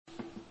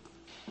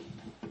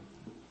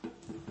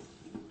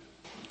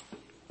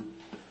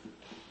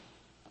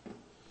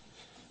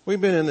We've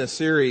been in this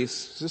series,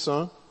 is this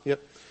on? Yep.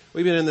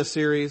 We've been in this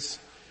series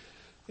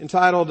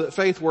entitled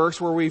Faith Works,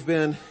 where we've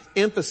been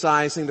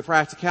emphasizing the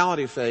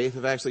practicality of faith,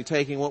 of actually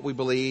taking what we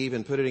believe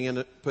and putting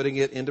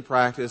it into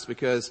practice,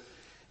 because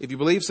if you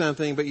believe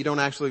something but you don't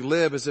actually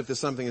live as if this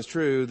something is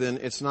true, then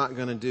it's not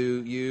going to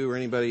do you or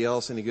anybody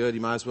else any good.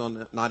 You might as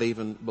well not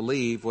even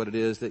believe what it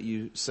is that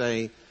you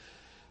say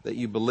that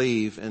you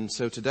believe. And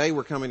so today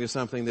we're coming to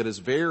something that is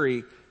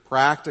very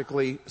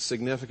practically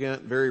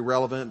significant, very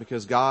relevant,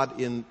 because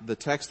God, in the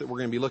text that we're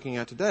going to be looking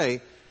at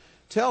today,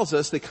 tells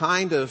us the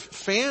kind of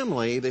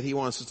family that He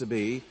wants us to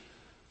be,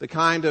 the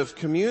kind of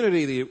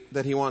community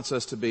that He wants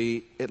us to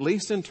be, at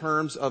least in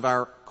terms of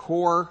our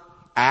core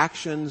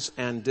actions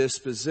and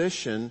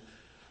disposition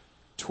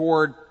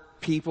toward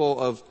people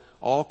of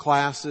all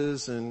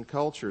classes and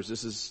cultures.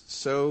 This is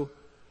so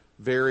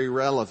very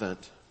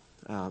relevant,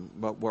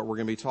 but what we're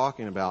going to be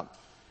talking about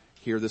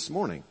here this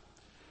morning.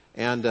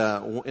 And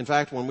in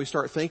fact, when we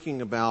start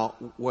thinking about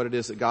what it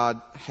is that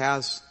God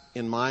has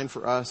in mind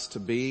for us to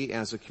be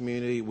as a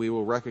community, we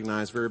will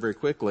recognize very, very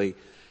quickly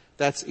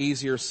that's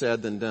easier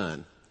said than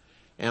done.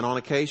 And on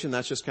occasion,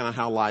 that's just kind of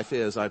how life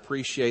is. I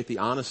appreciate the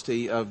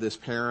honesty of this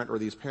parent or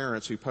these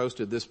parents who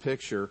posted this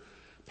picture.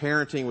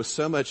 Parenting was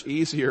so much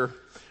easier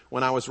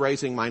when I was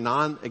raising my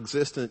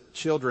non-existent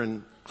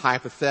children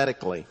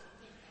hypothetically.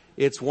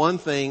 It's one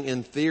thing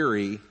in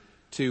theory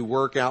to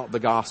work out the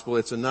gospel.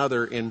 It's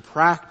another in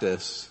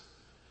practice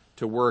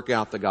to work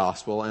out the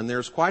gospel. And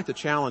there's quite the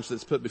challenge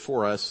that's put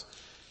before us.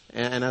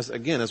 And as we're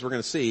going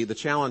to see, the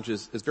challenge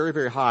is very,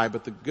 very high.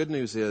 But the good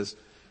news is,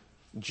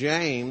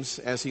 James,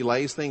 as he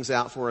lays things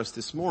out for us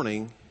this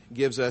morning,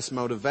 gives us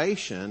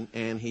motivation,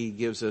 and he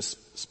gives us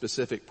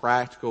specific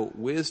practical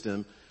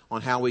wisdom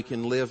on how we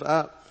can live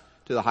up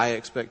to the high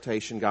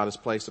expectation God has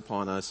placed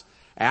upon us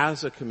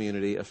as a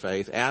community of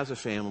faith, as a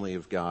family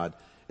of God,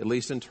 at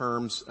least in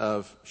terms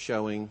of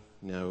showing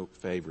no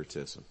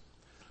favoritism.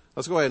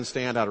 Let's go ahead and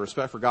stand out of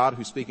respect for God,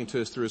 who's speaking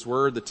to us through His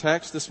Word. The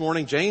text this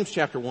morning, James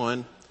chapter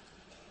 1,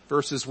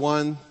 verses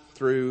 1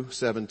 through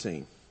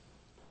 17.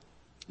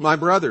 My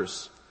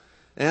brothers,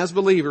 as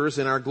believers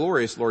in our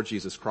glorious Lord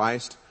Jesus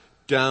Christ,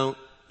 don't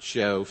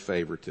show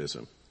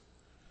favoritism.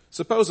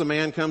 Suppose a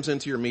man comes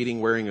into your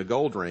meeting wearing a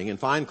gold ring and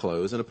fine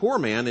clothes, and a poor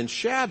man in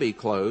shabby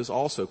clothes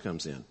also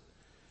comes in.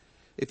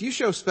 If you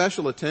show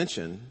special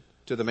attention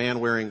to the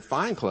man wearing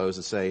fine clothes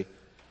and say,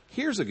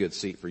 "Here's a good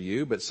seat for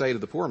you," but say to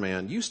the poor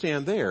man, "You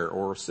stand there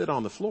or sit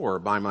on the floor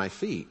by my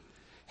feet,"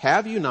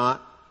 have you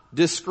not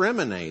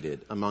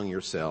discriminated among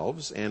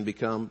yourselves and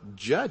become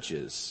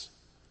judges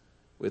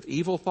with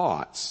evil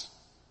thoughts?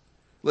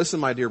 Listen,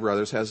 my dear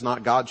brothers, has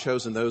not God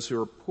chosen those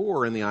who are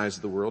poor in the eyes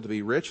of the world to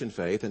be rich in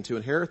faith and to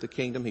inherit the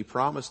kingdom He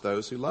promised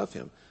those who love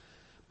Him?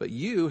 But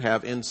you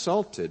have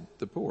insulted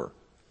the poor.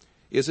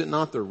 Is it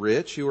not the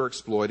rich who are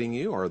exploiting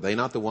you? Are they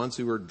not the ones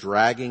who are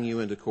dragging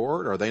you into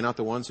court? Are they not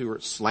the ones who are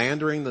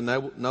slandering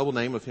the noble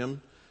name of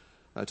Him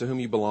to whom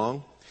you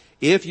belong?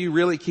 If you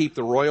really keep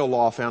the royal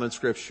law found in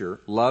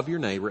Scripture, love your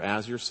neighbor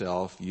as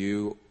yourself,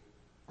 you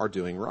are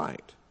doing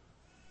right.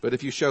 But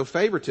if you show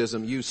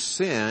favoritism, you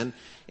sin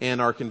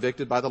and are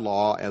convicted by the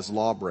law as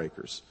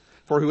lawbreakers.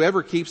 For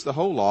whoever keeps the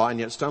whole law and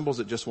yet stumbles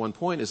at just one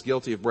point is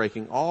guilty of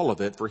breaking all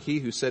of it. For he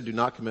who said do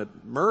not commit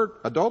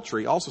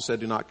adultery also said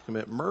do not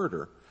commit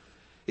murder.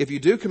 If you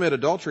do commit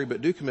adultery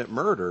but do commit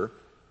murder,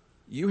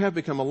 you have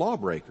become a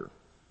lawbreaker.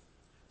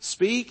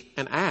 Speak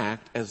and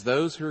act as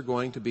those who are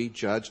going to be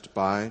judged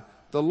by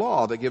the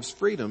law that gives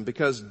freedom,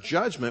 because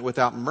judgment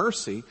without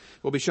mercy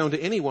will be shown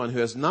to anyone who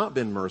has not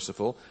been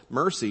merciful.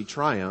 Mercy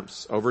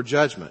triumphs over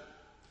judgment.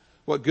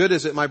 What good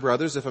is it, my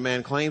brothers, if a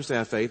man claims to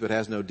have faith but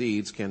has no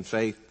deeds? Can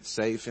faith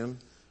save him?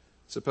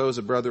 Suppose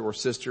a brother or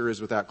sister is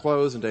without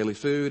clothes and daily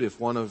food. If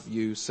one of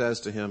you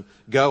says to him,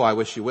 "Go, I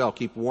wish you well,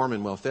 keep warm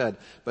and well fed,"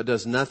 but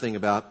does nothing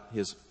about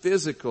his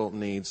physical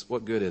needs,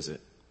 what good is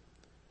it?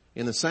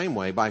 In the same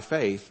way,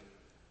 faith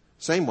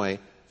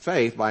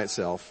by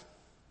itself,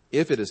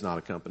 if it is not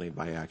accompanied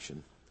by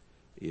action,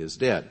 is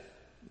dead.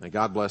 May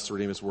God bless the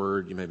reading of His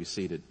Word. You may be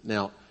seated.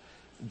 Now,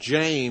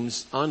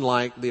 James,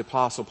 unlike the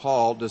Apostle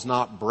Paul, does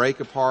not break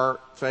apart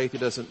faith. He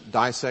doesn't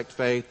dissect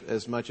faith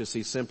as much as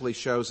he simply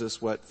shows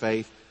us what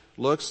faith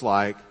looks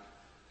like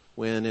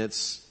when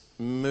it's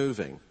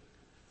moving.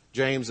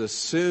 James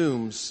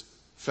assumes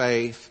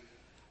faith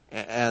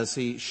as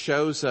he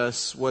shows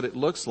us what it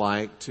looks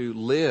like to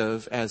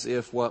live as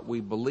if what we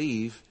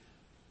believe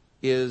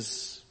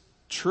is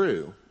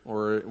true,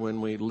 or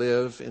when we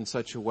live in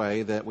such a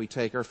way that we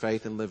take our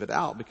faith and live it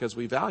out because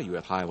we value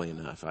it highly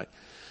enough.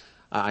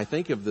 I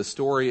think of the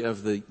story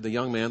of the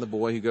young man, the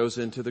boy who goes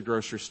into the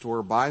grocery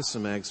store, buys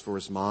some eggs for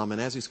his mom, and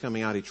as he's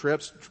coming out, he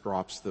trips,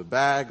 drops the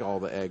bag, all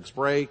the eggs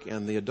break,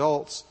 and the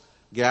adults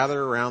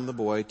gather around the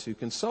boy to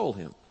console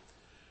him.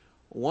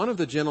 One of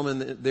the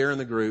gentlemen there in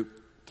the group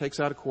takes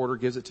out a quarter,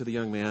 gives it to the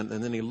young man,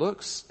 and then he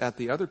looks at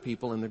the other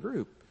people in the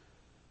group,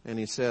 and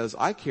he says,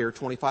 "I care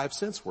 25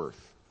 cents worth.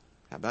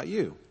 How about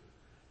you?"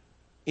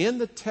 In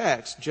the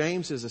text,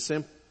 James is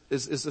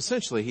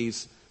essentially,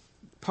 he's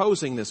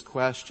posing this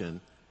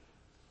question.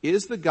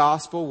 is the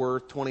gospel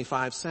worth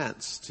 25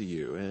 cents to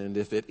you? And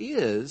if it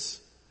is,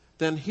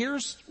 then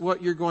here's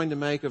what you're going to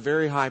make a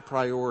very high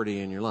priority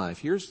in your life.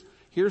 Here's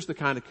the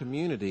kind of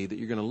community that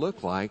you're going to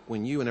look like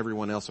when you and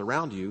everyone else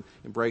around you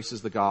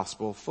embraces the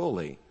gospel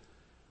fully.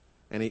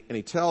 And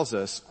he tells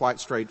us quite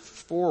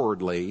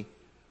straightforwardly,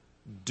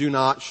 do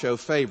not show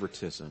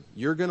favoritism.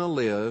 You're going to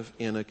live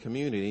in a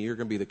community, you're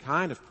going to be the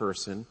kind of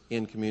person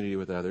in community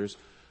with others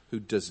who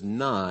does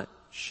not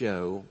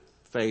show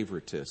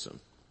favoritism.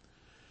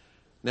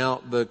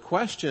 Now, the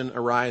question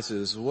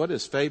arises, what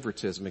is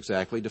favoritism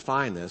exactly?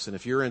 Define this. And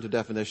if you're into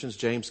definitions,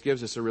 James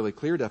gives us a really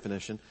clear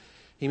definition.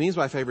 He means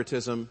by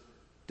favoritism,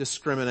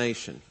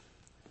 discrimination.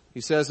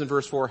 He says in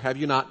verse 4, have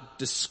you not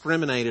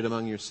discriminated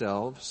among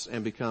yourselves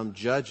and become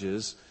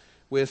judges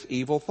with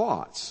evil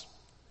thoughts?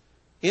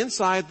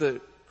 Inside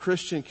the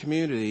Christian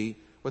community,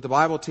 what the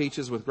Bible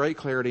teaches with great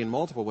clarity in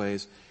multiple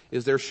ways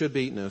is there should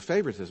be no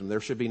favoritism. There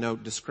should be no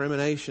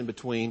discrimination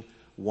between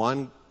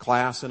one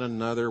class and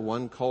another,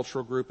 one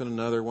cultural group and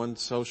another, one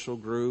social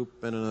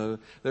group and another.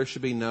 There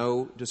should be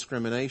no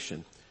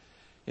discrimination.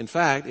 In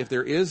fact, if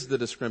there is the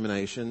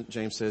discrimination,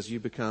 James says you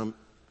become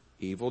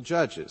evil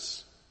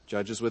judges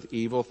with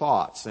evil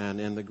thoughts.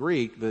 And in the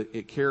Greek,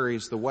 it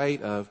carries the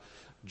weight of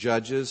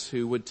judges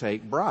who would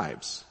take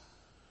bribes.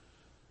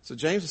 So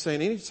James is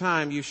saying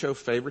anytime you show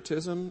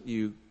favoritism,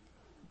 you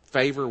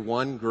favor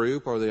one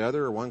group or the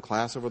other, or one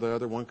class over the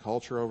other, one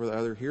culture over the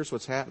other, here's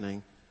what's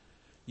happening.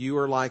 You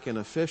are like an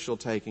official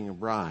taking a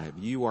bribe.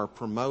 You are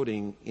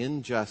promoting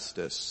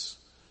injustice.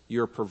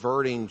 You're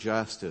perverting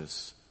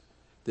justice.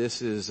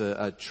 This is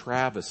a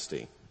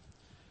travesty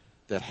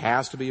that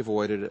has to be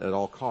avoided at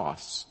all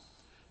costs.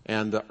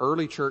 And the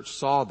early church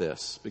saw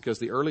this because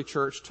the early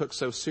church took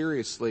so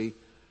seriously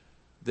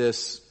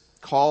this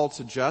call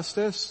to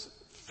justice,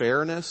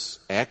 fairness,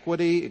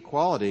 equity,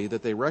 equality,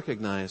 that they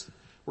recognized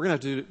we're going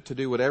to have to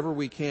do whatever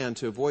we can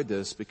to avoid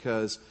this,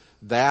 because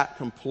that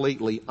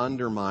completely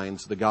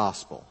undermines the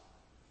gospel.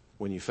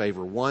 When you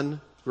favor one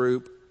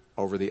group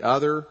over the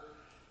other,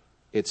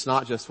 it's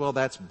not just, well,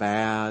 that's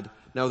bad.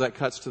 No, that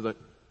cuts to the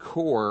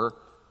core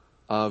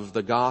of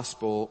the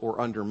gospel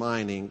or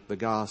undermining the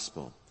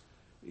gospel.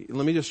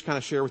 Let me just kind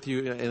of share with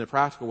you in a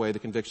practical way the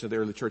conviction of the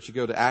early church. You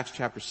go to Acts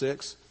chapter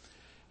 6,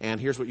 and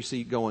here's what you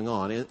see going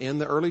on. In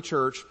the early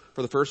church,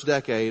 for the first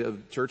decade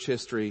of church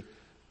history,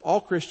 all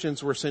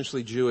Christians were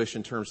essentially Jewish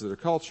in terms of their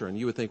culture. And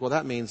you would think, well,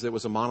 that means it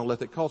was a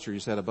monolithic culture. You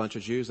just had a bunch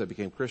of Jews that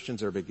became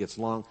Christians, everybody gets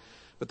along.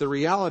 But the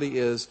reality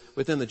is,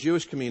 within the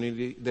Jewish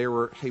community, there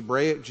were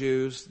Hebraic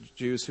Jews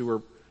who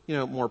were,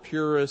 more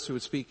purists, who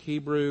would speak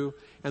Hebrew.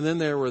 And then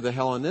there were the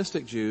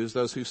Hellenistic Jews,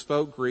 those who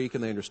spoke Greek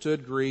and they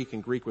understood Greek,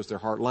 and Greek was their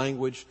heart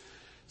language.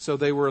 So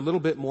they were a little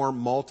bit more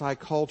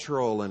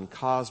multicultural and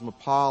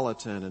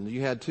cosmopolitan. And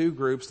you had two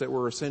groups that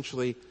were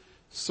essentially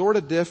sort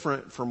of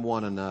different from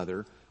one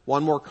another.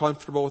 One more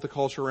comfortable with the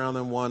culture around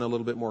them, one a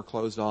little bit more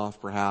closed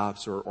off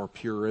perhaps, or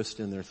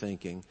purist in their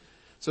thinking.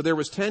 So there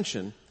was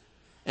tension,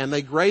 and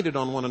they grated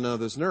on one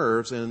another's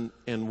nerves. And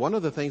one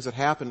of the things that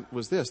happened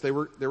was this. They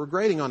were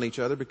grating on each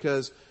other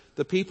because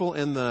the people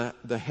in the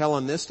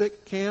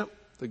Hellenistic camp,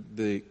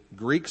 the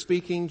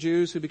Greek-speaking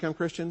Jews who become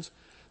Christians,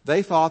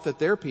 they thought that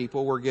their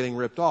people were getting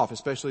ripped off,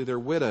 especially their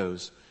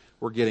widows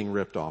were getting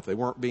ripped off. They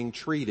weren't being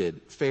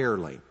treated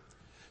fairly.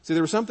 See,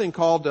 there was something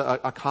called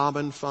a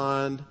common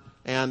fund,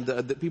 and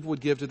that people would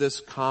give to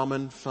this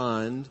common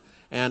fund,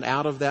 and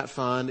out of that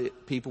fund,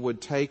 people would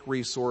take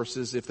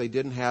resources if they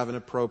didn't have an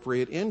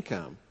appropriate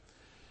income,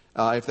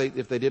 if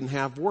they didn't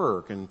have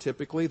work, and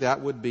typically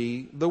that would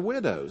be the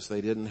widows.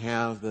 They didn't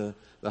have the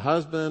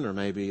husband or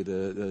maybe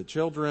the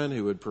children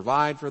who would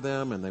provide for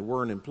them, and they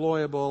weren't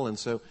employable, and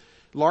so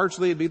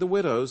largely it'd be the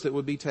widows that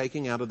would be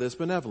taking out of this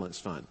benevolence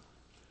fund.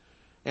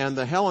 And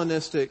the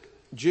Hellenistic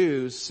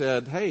Jews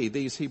said, hey,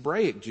 these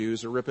Hebraic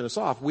Jews are ripping us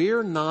off.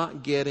 We're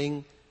not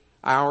getting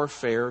our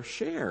fair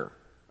share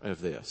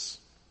of this.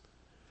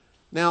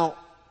 Now,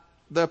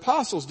 the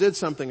apostles did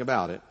something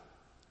about it.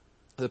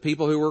 The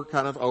people who were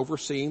kind of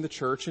overseeing the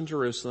church in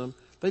Jerusalem,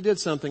 they did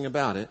something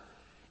about it.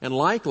 And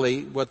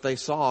likely what they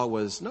saw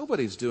was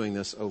nobody's doing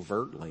this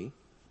overtly.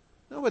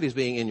 Nobody's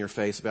being in your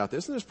face about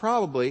this. And there's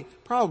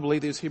probably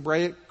these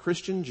Hebraic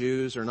Christian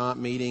Jews are not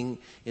meeting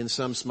in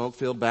some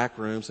smoke-filled back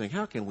room saying,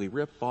 how can we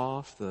rip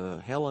off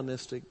the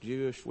Hellenistic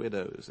Jewish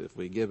widows? If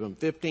we give them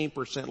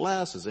 15%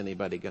 less, is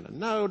anybody going to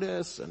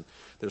notice? And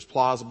there's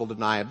plausible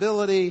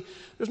deniability.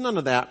 There's none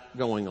of that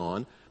going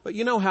on. But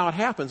you know how it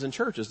happens in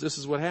churches. This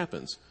is what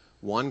happens.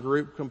 One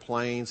group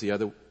complains, the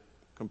other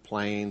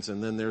complains,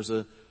 and then there's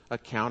a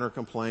counter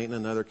complaint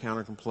and another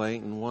counter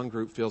complaint, and one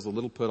group feels a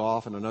little put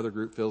off and another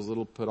group feels a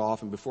little put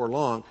off, and before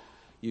long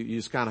you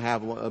just kind of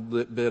have a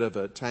bit of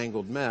a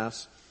tangled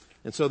mess.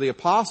 And so the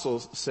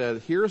apostles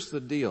said, here's the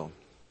deal.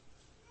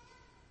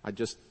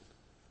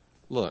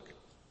 Look,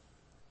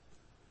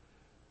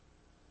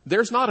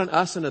 there's not an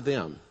us and a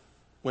them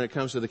when it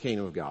comes to the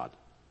kingdom of God.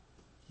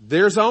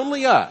 There's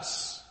only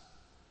us.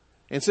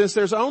 And since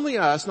there's only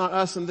us, not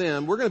us and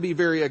them, we're going to be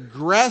very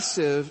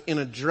aggressive in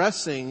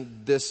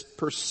addressing this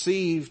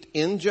perceived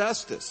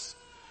injustice.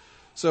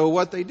 So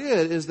what they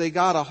did is they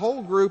got a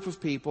whole group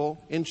of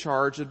people in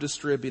charge of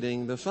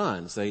distributing the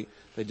funds. They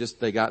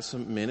got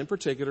some men in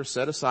particular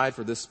set aside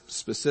for this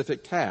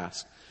specific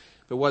task.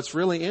 But what's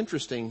really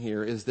interesting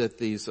here is that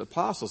these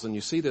apostles, and you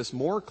see this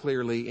more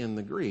clearly in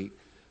the Greek,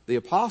 the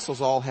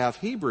apostles all have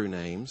Hebrew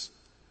names,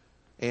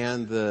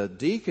 and the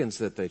deacons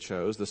that they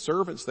chose, the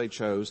servants they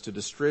chose to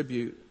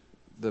distribute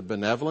the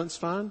benevolence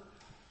fund,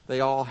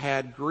 they all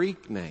had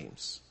Greek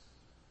names.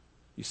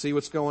 You see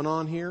what's going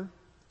on here?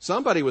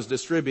 Somebody was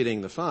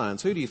distributing the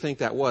funds. Who do you think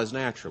that was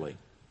naturally?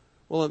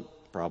 Well,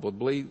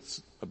 probably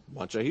a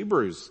bunch of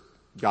Hebrews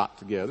got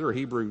together, or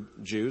Hebrew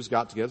Jews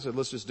got together and said,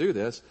 let's just do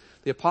this.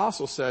 The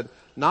apostles said,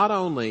 not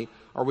only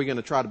are we going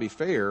to try to be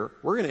fair,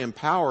 we're going to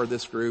empower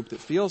this group that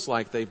feels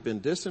like they've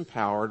been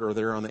disempowered or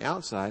they're on the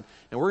outside,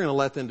 and we're going to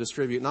let them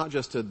distribute not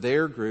just to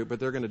their group,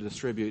 but they're going to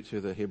distribute to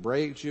the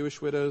Hebraic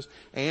Jewish widows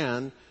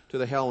and to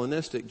the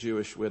Hellenistic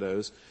Jewish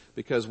widows,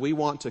 because we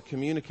want to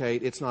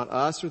communicate it's not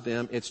us or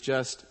them, it's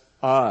just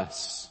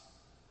us.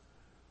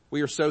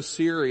 We are so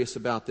serious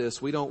about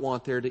this, we don't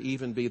want there to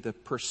even be the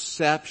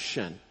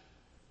perception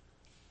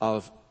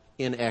of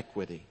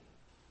inequity.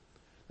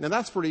 Now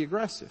that's pretty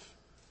aggressive.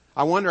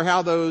 I wonder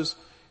how those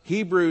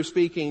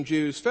Hebrew-speaking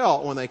Jews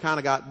felt when they kind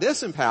of got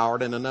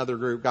disempowered and another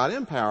group got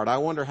empowered. I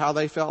wonder how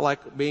they felt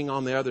like being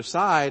on the other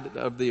side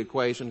of the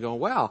equation going,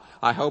 wow,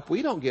 I hope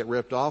we don't get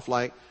ripped off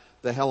like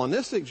the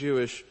Hellenistic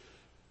Jewish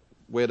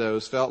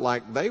widows felt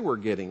like they were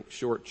getting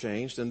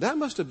shortchanged. And that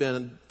must have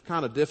been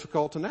kind of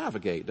difficult to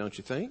navigate, don't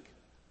you think?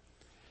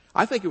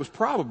 I think it was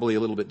probably a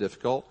little bit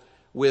difficult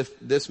with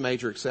this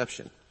major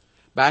exception.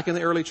 Back in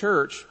the early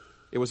church,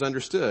 it was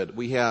understood.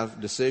 We have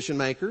decision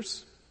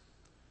makers,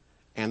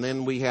 and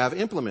then we have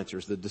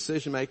implementers. The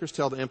decision makers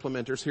tell the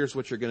implementers, here's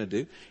what you're going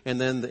to do. And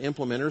then the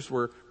implementers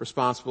were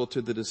responsible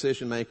to the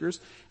decision makers.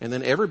 And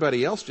then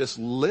everybody else just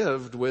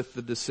lived with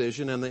the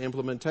decision and the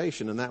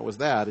implementation, and that was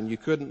that. And you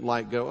couldn't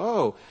go,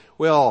 oh,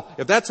 well,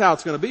 if that's how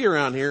it's going to be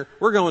around here,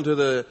 we're going to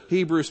the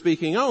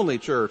Hebrew-speaking only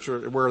church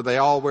where they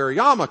all wear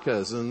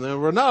yarmulkes. And then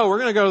we're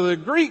going to go to the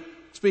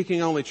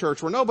Greek-speaking only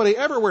church where nobody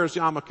ever wears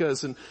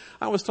yarmulkes. And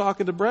I was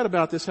talking to Brett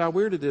about this, how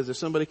weird it is if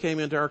somebody came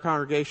into our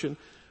congregation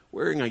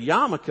wearing a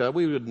yarmulke,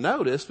 we would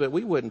notice, but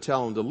we wouldn't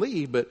tell them to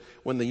leave. But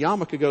when the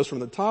yarmulke goes from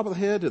the top of the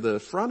head to the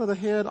front of the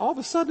head, all of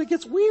a sudden it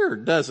gets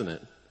weird, doesn't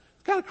it?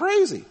 It's kind of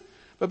crazy.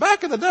 But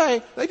back in the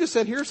day, they just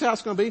said, here's how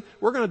it's going to be.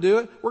 We're going to do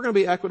it. We're going to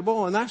be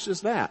equitable. And that's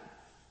just that.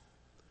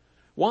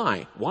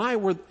 Why?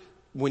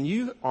 When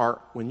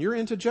you're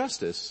into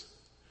justice,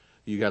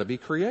 you got to be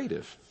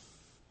creative.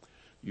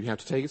 You have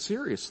to take it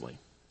seriously.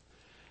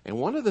 And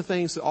one of the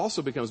things that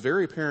also becomes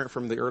very apparent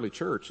from the early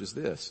church is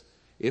this.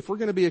 If we're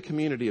going to be a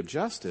community of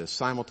justice,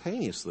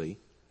 simultaneously,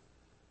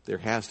 there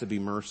has to be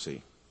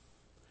mercy.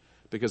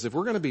 Because if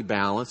we're going to be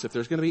balanced, if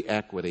there's going to be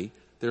equity,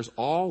 there's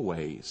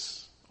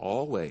always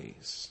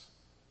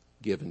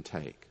give and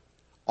take.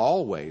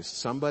 Always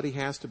somebody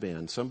has to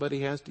bend,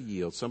 somebody has to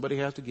yield, somebody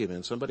has to give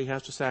in, somebody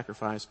has to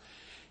sacrifice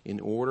in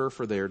order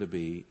for there to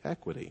be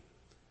equity.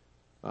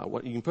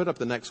 You can put up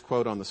the next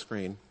quote on the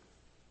screen.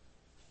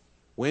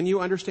 When you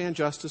understand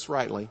justice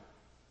rightly,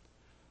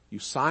 you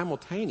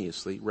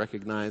simultaneously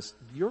recognize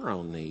your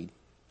own need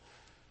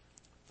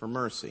for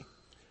mercy.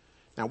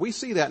 Now we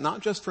see that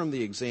not just from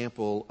the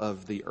example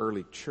of the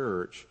early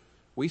church,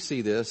 we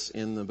see this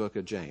in the book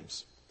of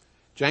James.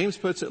 James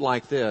puts it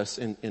like this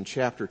in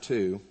chapter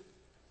 2.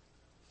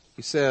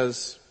 He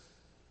says,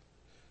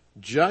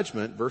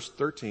 judgment, verse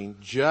 13,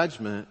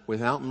 judgment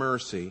without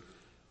mercy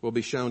will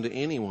be shown to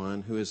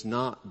anyone who has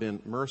not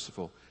been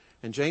merciful.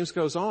 And James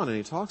goes on and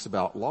he talks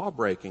about law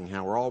breaking,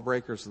 how we're all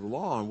breakers of the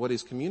law. And what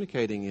he's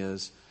communicating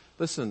is,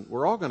 listen,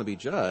 we're all going to be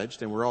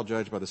judged, and we're all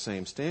judged by the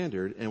same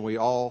standard, and we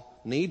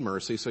all need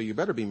mercy, so you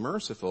better be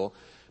merciful,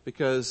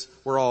 because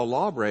we're all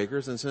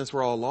lawbreakers, and since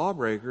we're all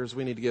lawbreakers,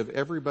 we need to give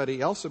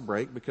everybody else a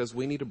break, because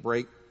we need a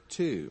break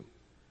too.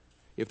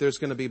 If there's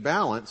going to be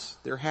balance,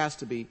 there has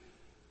to be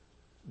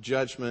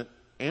judgment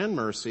and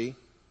mercy,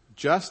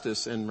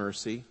 justice and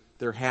mercy.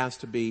 There has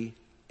to be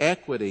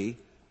equity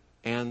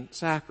and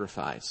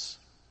sacrifice.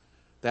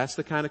 That's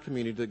the kind of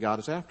community that God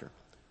is after.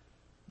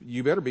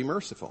 You better be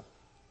merciful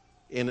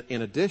in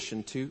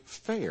addition to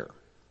fair.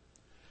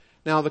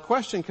 Now the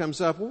question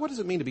comes up, well, what does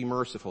it mean to be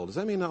merciful? Does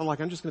that mean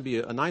I'm just going to be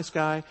a nice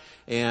guy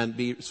and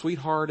be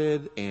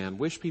sweethearted and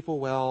wish people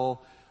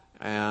well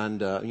and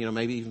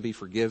maybe even be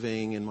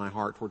forgiving in my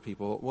heart toward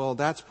people? Well,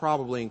 that's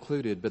probably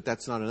included, but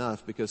that's not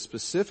enough, because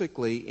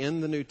specifically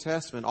in the New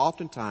Testament,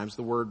 oftentimes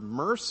the word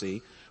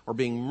mercy or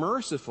being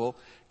merciful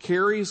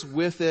carries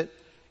with it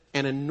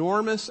an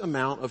enormous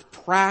amount of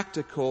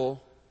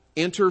practical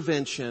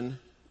intervention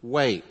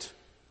weight.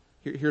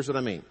 Here's what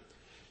I mean.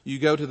 You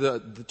go to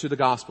the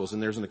Gospels,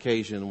 and there's an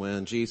occasion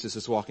when Jesus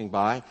is walking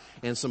by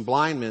and some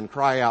blind men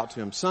cry out to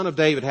him, Son of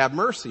David, have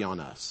mercy on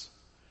us.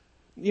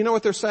 You know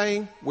what they're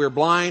saying? We're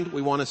blind,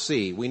 we want to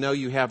see. We know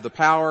you have the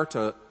power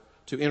to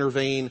to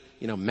intervene,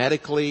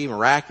 medically,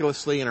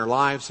 miraculously in our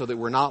lives so that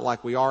we're not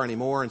like we are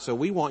anymore. And so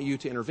we want you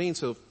to intervene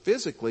so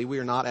physically we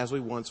are not as we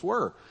once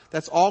were.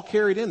 That's all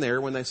carried in there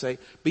when they say,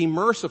 be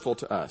merciful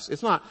to us.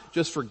 It's not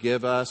just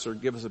forgive us or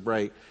give us a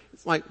break.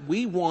 It's like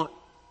we want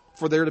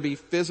for there to be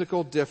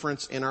physical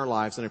difference in our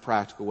lives in a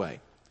practical way.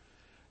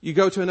 You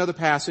go to another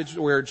passage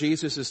where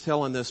Jesus is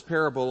telling this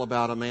parable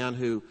about a man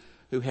who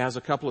has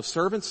a couple of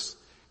servants.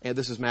 And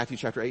this is Matthew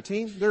chapter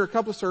 18. There are a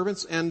couple of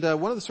servants, and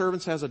one of the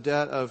servants has a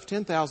debt of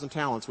 10,000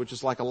 talents, which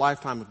is like a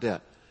lifetime of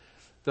debt.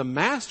 The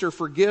master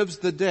forgives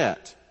the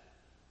debt.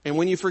 And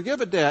when you forgive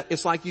a debt,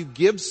 it's like you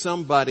give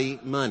somebody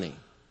money.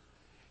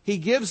 He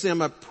gives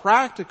them a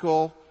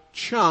practical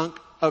chunk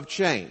of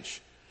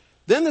change.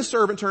 Then the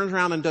servant turns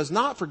around and does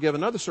not forgive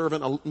another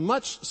servant a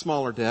much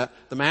smaller debt.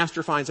 The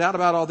master finds out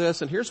about all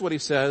this, and here's what he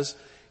says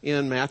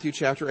in Matthew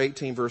chapter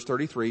 18 verse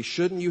 33,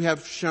 shouldn't you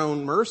have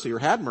shown mercy or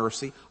had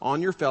mercy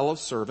on your fellow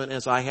servant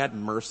as I had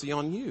mercy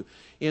on you?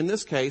 In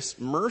this case,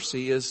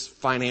 mercy is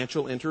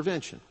financial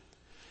intervention.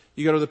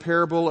 You go to the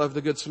parable of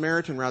the Good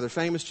Samaritan, rather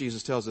famous.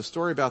 Jesus tells a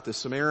story about this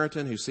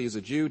Samaritan who sees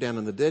a Jew down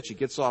in the ditch. He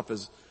gets off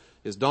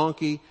his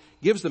donkey,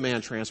 gives the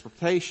man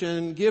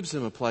transportation, gives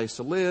him a place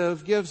to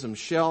live, gives him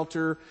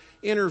shelter,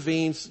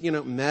 intervenes,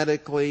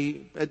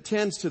 medically,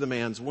 attends to the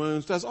man's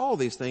wounds, does all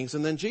these things.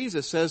 And then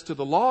Jesus says to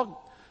the lawyer,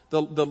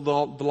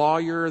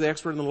 the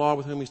expert in the law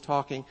with whom he's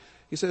talking,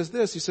 he says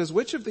this, he says,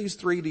 which of these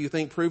three do you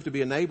think proved to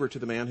be a neighbor to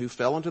the man who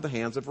fell into the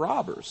hands of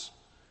robbers?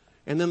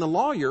 And then the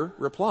lawyer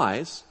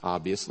replies,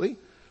 obviously,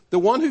 the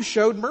one who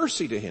showed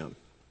mercy to him.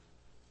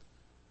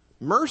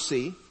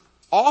 Mercy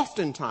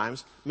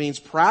oftentimes means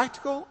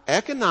practical,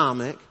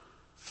 economic,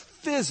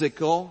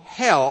 physical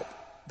help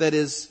that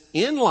is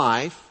in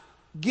life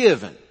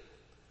given.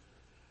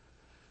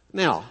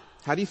 Now,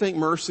 how do you think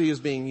mercy is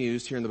being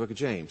used here in the book of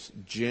James?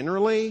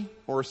 Generally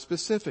or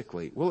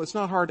specifically? Well, it's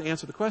not hard to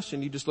answer the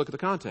question. You just look at the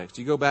context.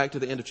 You go back to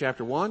the end of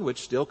chapter 1,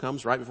 which still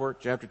comes right before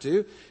chapter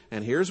 2,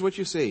 and here's what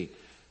you see.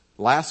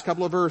 Last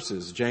couple of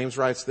verses, James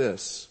writes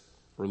this.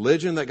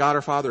 Religion that God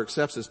our Father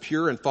accepts as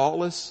pure and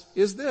faultless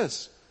is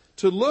this,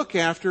 to look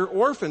after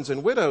orphans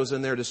and widows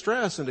in their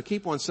distress and to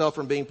keep oneself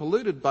from being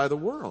polluted by the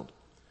world.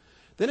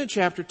 Then in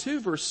chapter 2,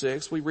 verse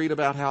 6, we read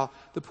about how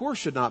the poor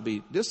should not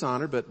be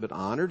dishonored, but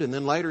honored. And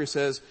then later he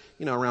says,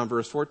 around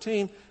verse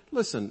 14,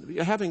 listen,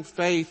 having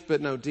faith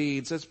but no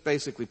deeds, that's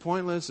basically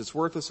pointless, it's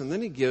worthless. And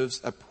then he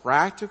gives a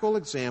practical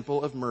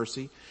example of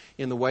mercy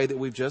in the way that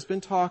we've just been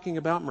talking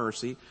about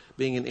mercy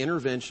being an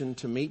intervention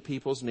to meet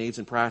people's needs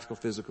in practical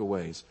physical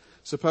ways.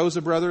 Suppose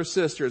a brother or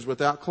sister is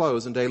without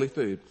clothes and daily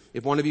food.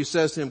 If one of you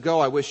says to him, go,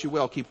 I wish you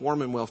well, keep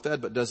warm and well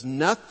fed, but does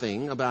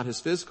nothing about his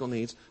physical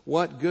needs,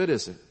 what good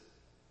is it?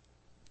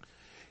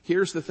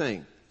 Here's the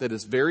thing that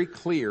is very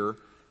clear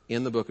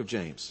in the book of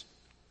James.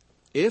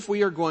 If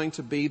we are going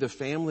to be the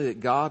family that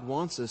God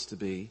wants us to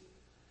be,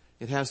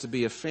 it has to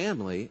be a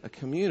family, a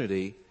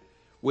community,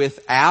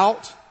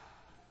 without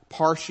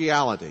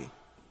partiality.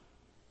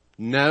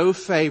 No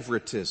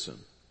favoritism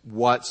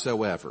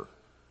whatsoever.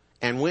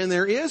 And when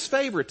there is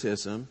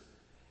favoritism,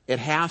 it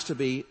has to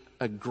be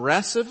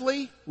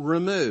aggressively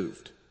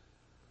removed.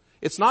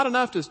 It's not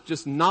enough to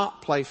just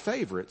not play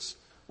favorites.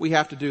 We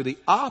have to do the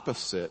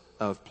opposite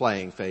of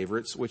playing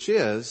favorites, which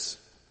is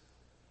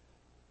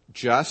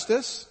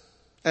justice,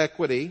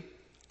 equity,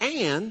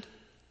 and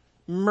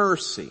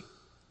mercy.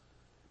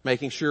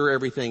 Making sure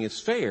everything is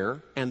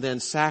fair and then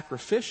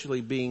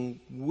sacrificially being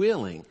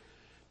willing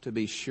to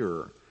be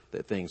sure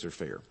that things are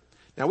fair.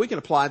 Now we can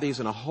apply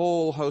these in a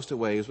whole host of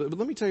ways, but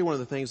let me tell you one of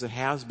the things that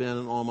has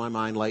been on my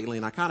mind lately,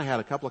 and I kind of had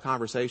a couple of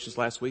conversations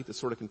last week that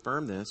sort of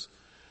confirmed this.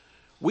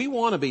 We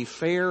want to be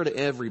fair to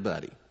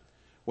everybody.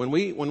 When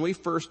we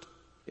first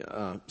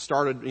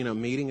started,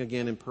 meeting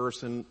again in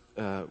person,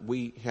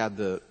 we had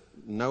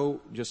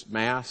just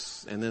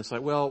masks, and then it's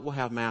like, well, we'll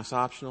have masks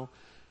optional.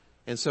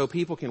 And so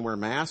people can wear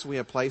masks. We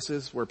have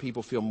places where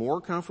people feel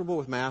more comfortable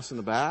with masks in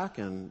the back,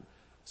 and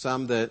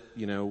some that,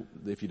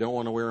 if you don't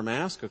want to wear a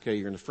mask, okay,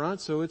 you're in the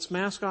front, so it's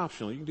mask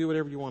optional. You can do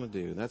whatever you want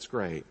to do. That's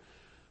great.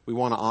 We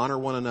want to honor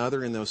one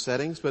another in those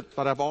settings, but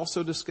I've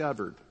also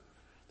discovered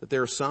that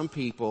there are some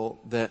people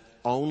that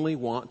only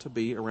want to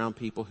be around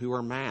people who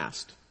are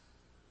masked.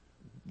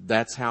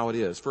 That's how it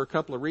is for a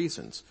couple of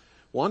reasons.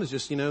 One is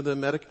just,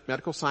 the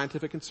medical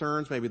scientific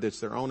concerns. Maybe it's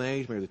their own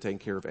age. Maybe they're taking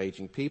care of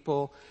aging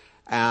people.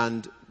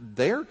 And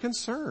they're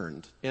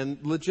concerned, and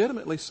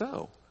legitimately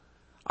so.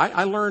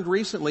 I learned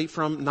recently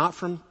not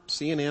from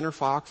CNN or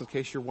Fox, in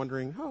case you're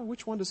wondering,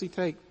 which one does he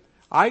take?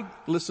 I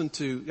listen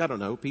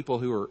to, people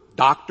who are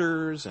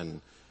doctors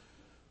and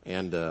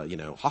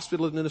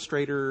hospital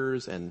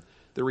administrators, and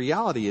the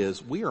reality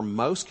is we are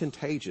most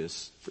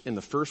contagious in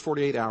the first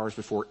 48 hours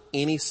before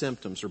any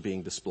symptoms are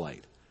being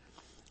displayed.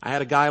 I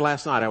had a guy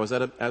last night,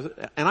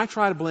 and I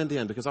try to blend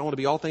in because I want to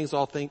be all things,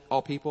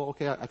 all people.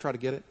 Okay, I try to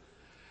get it.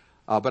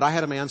 But I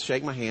had a man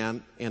shake my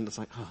hand, and it's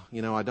like,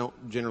 I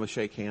don't generally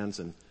shake hands,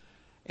 and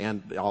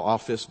I'll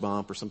fist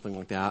bump or something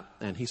like that.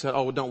 And he said,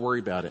 don't worry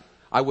about it.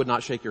 I would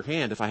not shake your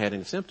hand if I had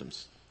any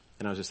symptoms.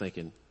 And I was just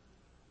thinking,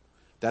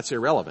 that's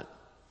irrelevant.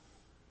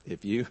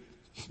 If you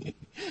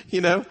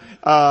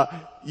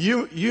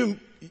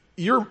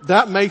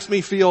That makes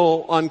me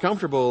feel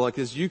uncomfortable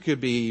because you could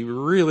be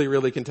really,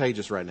 really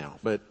contagious right now.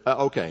 But,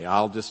 okay,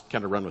 I'll just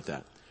kind of run with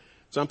that.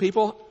 Some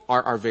people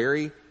are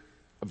very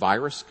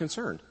virus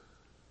concerned.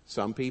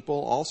 Some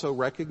people also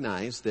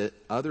recognize that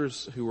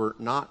others who are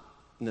not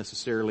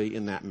necessarily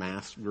in that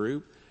masked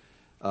group,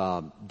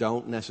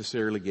 don't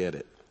necessarily get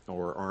it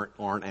or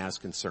aren't as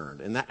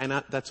concerned. And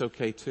that's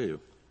okay too.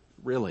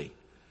 Really.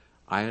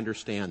 I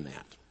understand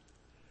that.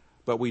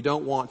 But we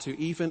don't want to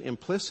even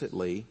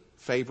implicitly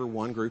favor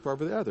one group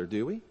over the other,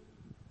 do we?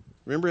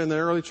 Remember in the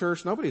early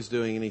church, nobody's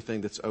doing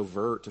anything that's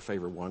overt to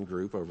favor one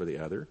group over the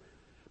other.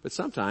 But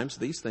sometimes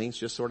these things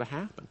just sort of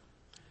happen.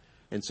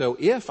 And so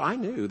if I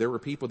knew there were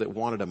people that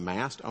wanted a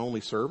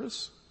masked-only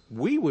service,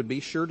 we would be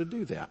sure to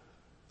do that.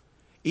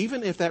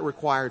 Even if that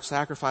required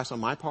sacrifice on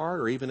my part,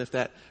 or even if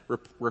that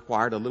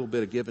required a little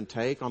bit of give and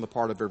take on the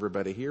part of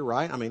everybody here,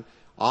 right? I mean,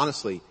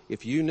 honestly,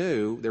 if you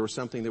knew there was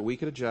something that we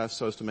could adjust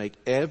so as to make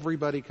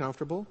everybody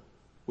comfortable,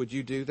 would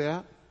you do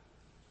that?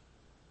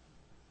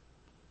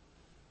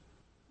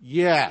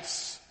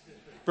 Yes.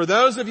 For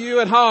those of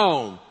you at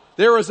home,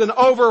 there was an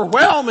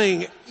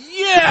overwhelming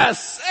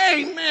yes,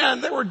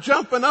 amen. They were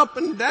jumping up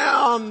and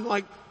down,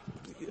 like,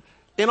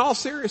 in all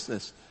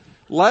seriousness.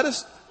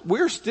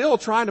 We're still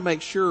trying to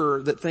make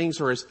sure that things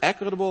are as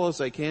equitable as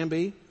they can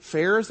be,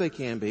 fair as they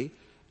can be,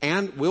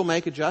 and we'll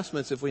make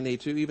adjustments if we need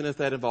to, even if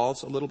that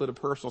involves a little bit of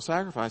personal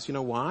sacrifice. You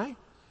know why?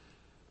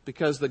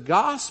 Because the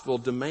gospel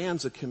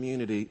demands a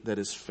community that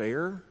is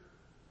fair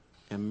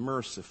and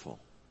merciful.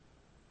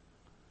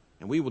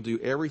 And we will do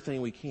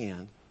everything we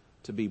can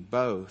to be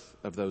both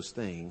of those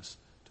things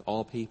to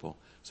all people.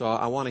 So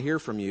I want to hear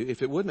from you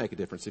if it would make a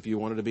difference, if you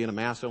wanted to be in a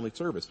mass-only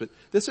service. But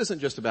this isn't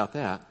just about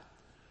that.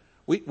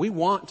 We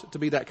want to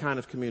be that kind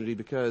of community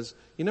because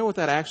you know what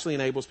that actually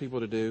enables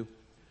people to do?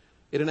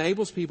 It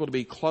enables people to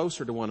be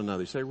closer to one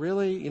another. You say,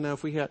 really?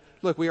 If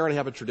we already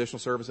have a traditional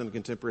service and a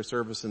contemporary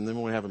service, and then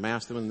when we have a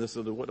mass doing this,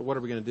 what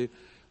are we going to do?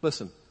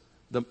 Listen,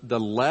 the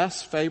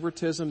less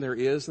favoritism there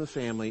is in the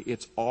family,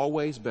 it's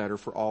always better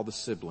for all the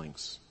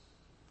siblings.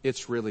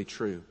 It's really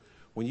true.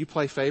 When you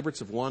play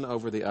favorites of one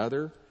over the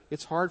other,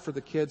 it's hard for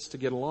the kids to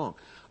get along.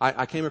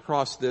 I came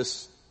across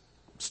this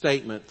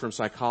statement from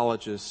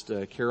psychologist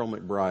Carol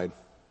McBride.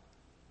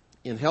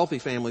 In healthy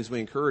families, we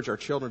encourage our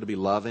children to be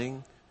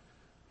loving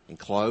and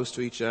close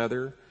to each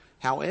other.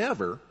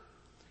 However,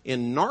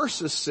 in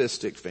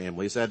narcissistic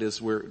families, that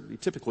is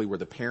typically where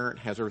the parent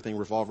has everything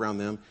revolve around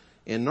them,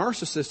 in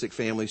narcissistic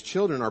families,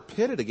 children are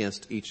pitted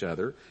against each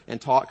other and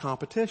taught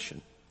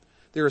competition.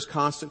 There is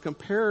constant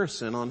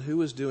comparison on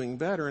who is doing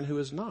better and who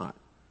is not.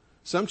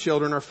 Some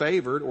children are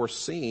favored or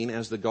seen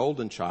as the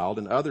golden child,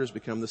 and others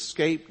become the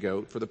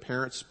scapegoat for the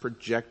parents'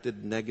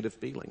 projected negative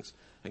feelings.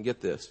 And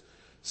get this,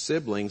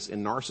 siblings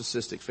in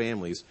narcissistic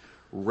families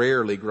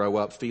rarely grow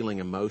up feeling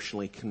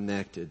emotionally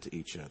connected to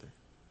each other.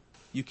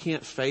 You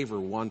can't favor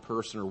one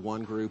person or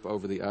one group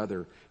over the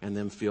other and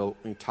then feel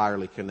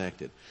entirely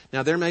connected.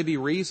 Now, there may be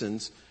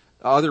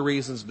other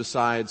reasons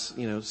besides,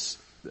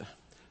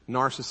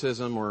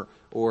 narcissism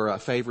or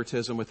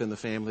favoritism within the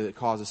family that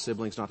causes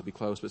siblings not to be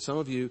close. But some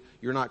of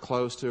you're not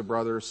close to a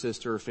brother or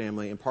sister or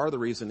family, and part of the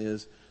reason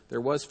is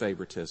there was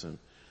favoritism.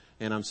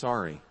 And I'm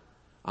sorry.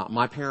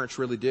 My parents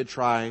really did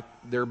try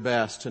their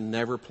best to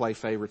never play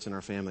favorites in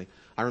our family.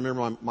 I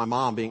remember my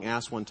mom being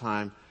asked one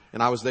time,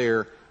 and I was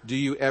there, do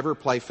you ever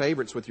play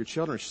favorites with your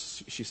children?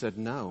 She said,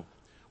 no.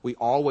 We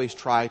always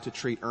try to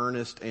treat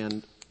earnest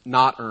and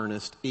not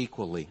earnest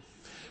equally.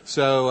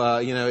 So,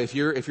 if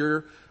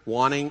you're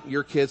wanting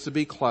your kids to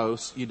be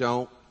close, you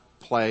don't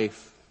play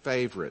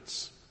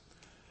favorites.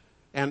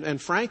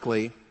 And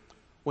frankly,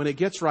 when it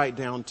gets right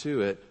down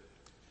to it,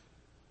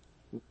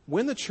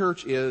 when the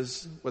church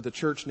is what the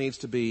church needs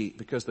to be,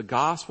 because the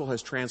gospel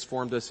has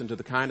transformed us into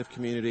the kind of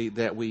community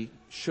that we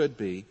should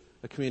be,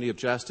 a community of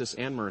justice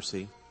and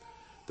mercy,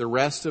 the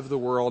rest of the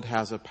world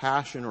has a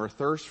passion or a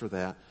thirst for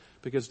that.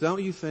 Because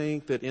don't you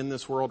think that in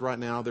this world right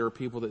now there are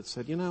people that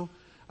said,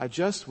 I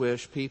just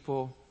wish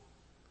people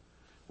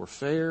were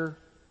fair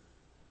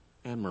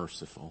and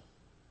merciful.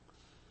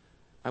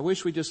 I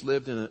wish we just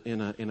lived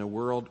in a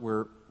world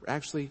where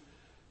actually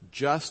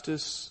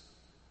justice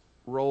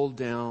rolled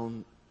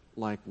down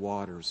like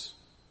waters,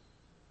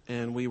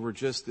 and we were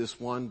just this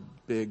one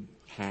big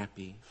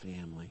happy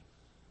family.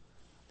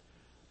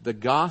 The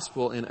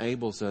gospel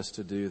enables us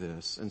to do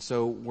this. And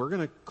so we're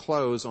going to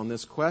close on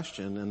this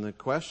question, and the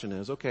question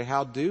is, okay,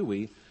 how do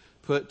we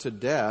put to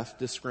death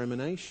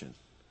discrimination?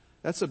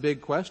 That's a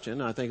big question,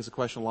 and I think it's a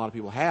question a lot of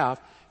people have.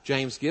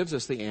 James gives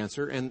us the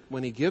answer, and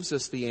when he gives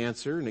us the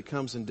answer, and it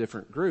comes in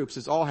different groups,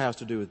 it all has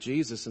to do with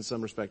Jesus in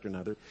some respect or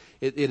another.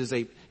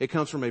 It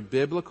comes from a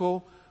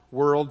biblical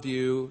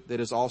worldview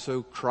that is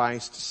also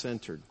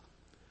Christ-centered.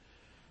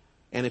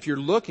 And if you're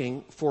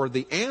looking for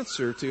the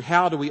answer to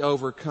how do we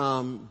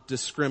overcome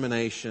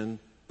discrimination,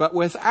 but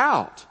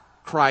without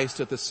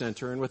Christ at the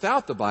center and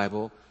without the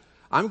Bible,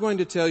 I'm going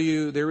to tell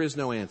you there is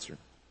no answer.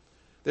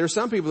 There are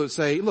some people that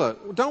say, look,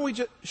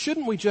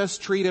 shouldn't we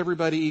just treat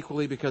everybody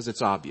equally because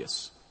it's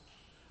obvious?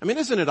 I mean,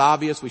 isn't it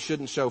obvious we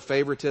shouldn't show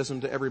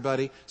favoritism to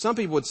everybody? Some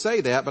people would say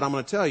that, but I'm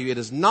going to tell you it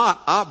is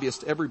not obvious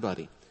to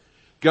everybody.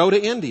 Go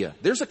to India.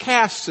 There's a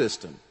caste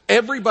system.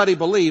 Everybody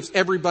believes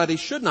everybody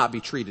should not be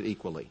treated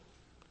equally.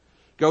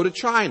 Go to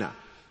China.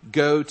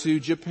 Go to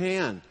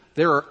Japan.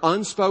 There are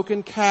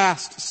unspoken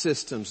caste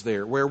systems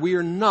there where we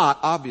are not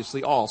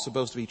obviously all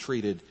supposed to be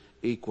treated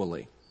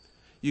equally.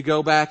 You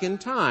go back in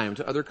time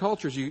to other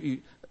cultures.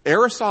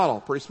 Aristotle,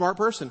 pretty smart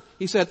person,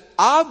 he said,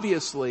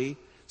 obviously,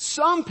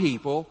 some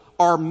people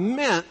are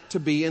meant to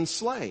be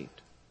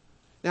enslaved.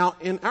 Now,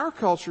 in our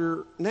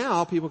culture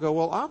now, people go,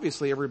 well,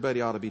 obviously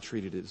everybody ought to be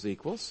treated as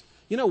equals.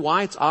 You know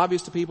why it's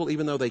obvious to people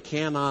even though they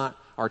cannot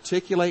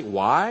articulate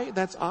why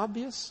that's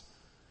obvious?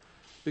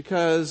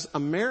 Because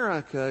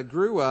America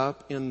grew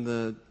up in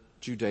the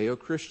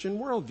Judeo-Christian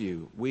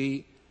worldview.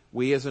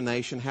 We as a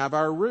nation have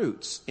our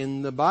roots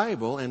in the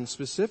Bible and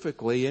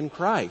specifically in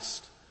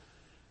Christ.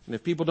 And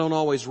if people don't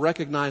always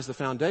recognize the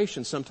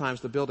foundation,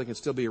 sometimes the building can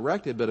still be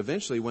erected, but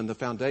eventually when the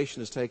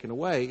foundation is taken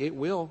away, it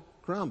will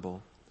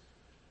crumble.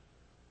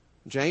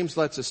 James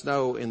lets us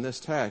know in this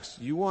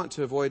text, you want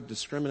to avoid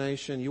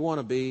discrimination, you want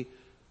to be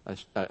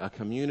a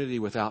community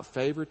without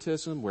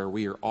favoritism, where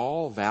we are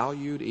all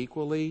valued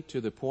equally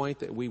to the point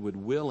that we would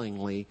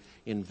willingly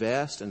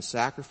invest and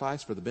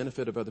sacrifice for the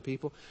benefit of other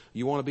people.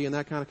 You want to be in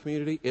that kind of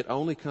community? It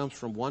only comes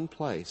from one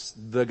place,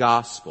 the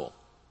gospel.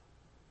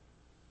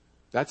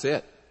 That's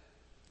it.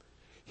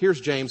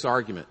 Here's James'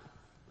 argument.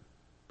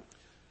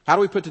 How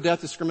do we put to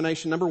death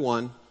discrimination? Number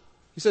one,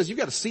 he says you've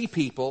got to see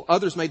people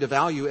others may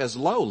devalue as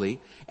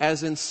lowly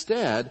as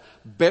instead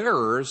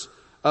bearers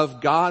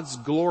of God's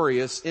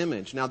glorious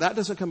image. Now that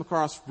doesn't come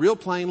across real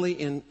plainly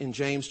in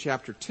James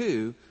chapter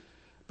 2,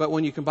 but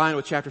when you combine it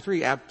with chapter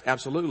 3,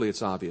 absolutely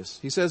it's obvious.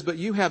 He says, but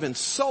you have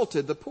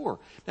insulted the poor.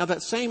 Now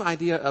that same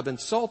idea of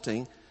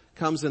insulting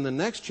comes in the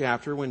next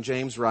chapter when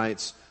James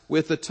writes,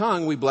 with the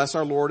tongue we bless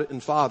our Lord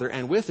and Father,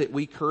 and with it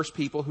we curse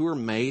people who are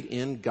made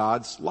in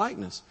God's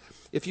likeness.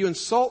 If you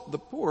insult the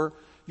poor,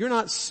 you're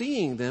not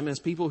seeing them as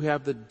people who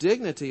have the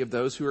dignity of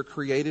those who are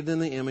created in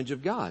the image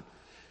of God.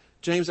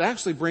 James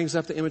actually brings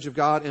up the image of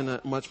God in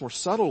a much more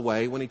subtle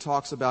way when he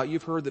talks about,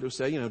 you've heard that it was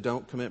said,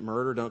 don't commit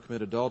murder, don't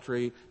commit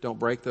adultery, don't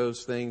break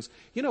those things.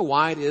 You know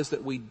why it is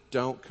that we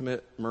don't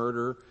commit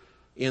murder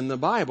in the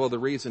Bible? The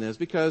reason is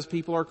because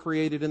people are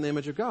created in the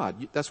image of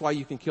God. That's why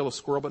you can kill a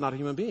squirrel but not a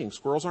human being.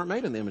 Squirrels aren't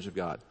made in the image of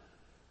God.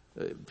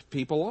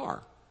 People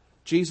are.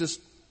 Jesus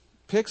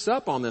picks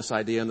up on this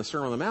idea in the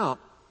Sermon on the Mount,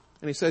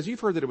 and he says, you've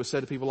heard that it was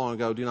said to people long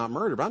ago, do not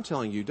murder, but I'm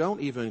telling you,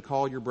 don't even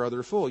call your brother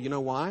a fool. You know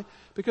why?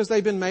 Because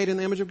they've been made in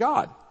the image of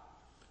God.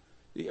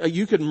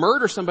 You could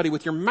murder somebody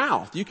with your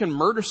mouth. You can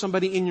murder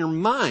somebody in your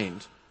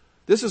mind.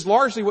 This is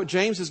largely what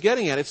James is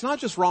getting at. It's not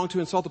just wrong to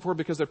insult the poor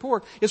because they're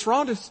poor. It's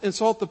wrong to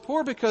insult the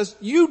poor because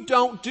you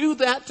don't do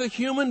that to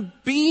human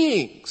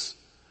beings.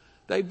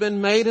 They've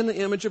been made in the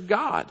image of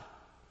God.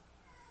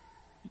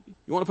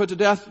 You want to put to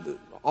death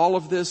all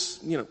of this,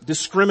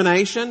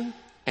 discrimination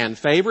and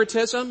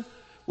favoritism?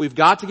 We've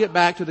got to get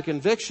back to the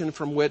conviction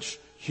from which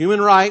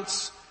human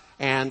rights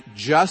and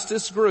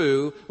justice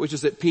grew, which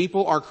is that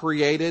people are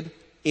created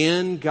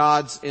in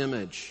God's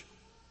image.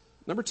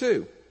 Number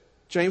two,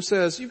 James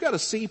says you've got to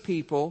see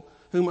people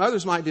whom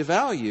others might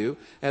devalue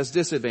as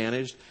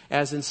disadvantaged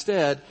as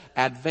instead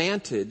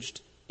advantaged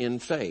in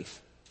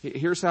faith.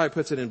 Here's how he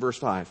puts it in verse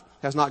 5.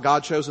 Has not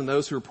God chosen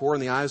those who are poor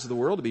in the eyes of the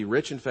world to be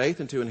rich in faith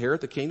and to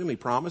inherit the kingdom he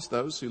promised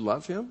those who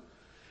love him?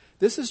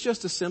 This is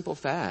just a simple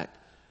fact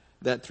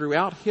that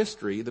throughout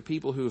history, the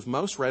people who have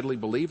most readily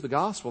believed the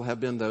gospel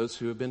have been those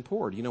who have been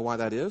poor. Do you know why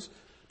that is?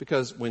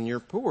 Because when you're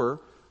poor,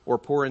 or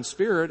poor in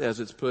spirit, as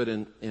it's put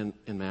in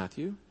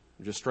Matthew,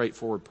 just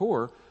straightforward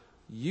poor,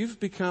 you've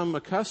become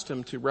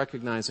accustomed to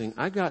recognizing,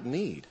 I got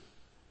need.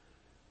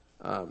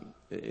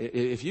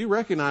 If you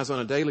recognize on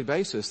a daily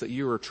basis that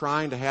you are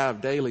trying to have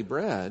daily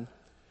bread,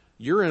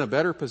 you're in a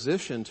better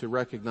position to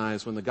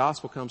recognize when the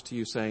gospel comes to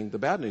you saying, the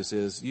bad news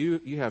is you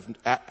have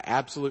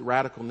absolute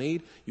radical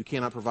need. You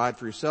cannot provide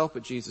for yourself,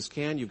 but Jesus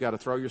can. You've got to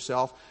throw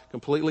yourself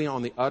completely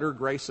on the utter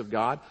grace of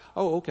God.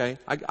 Oh, okay.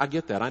 I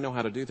get that. I know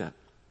how to do that.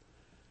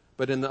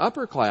 But in the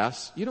upper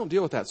class, you don't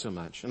deal with that so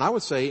much. And I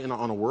would say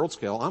on a world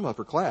scale, I'm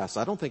upper class.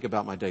 I don't think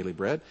about my daily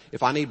bread.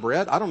 If I need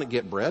bread, I don't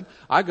get bread.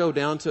 I go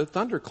down to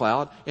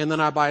Thundercloud and then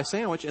I buy a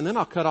sandwich and then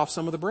I'll cut off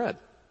some of the bread.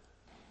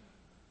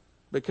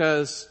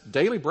 Because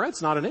daily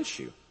bread's not an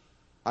issue.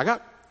 I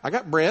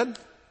got bread,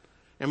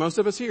 and most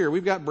of us here,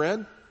 we've got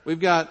bread. We've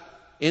got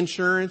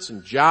insurance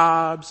and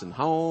jobs and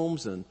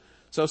homes and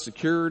Social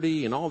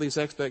Security and all these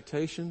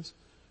expectations.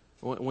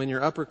 When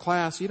you're upper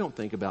class, you don't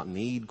think about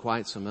need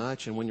quite so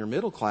much. And when you're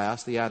middle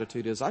class, the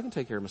attitude is, I can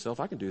take care of myself.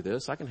 I can do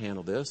this. I can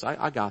handle this.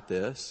 I got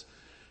this.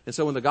 And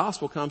so when the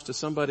gospel comes to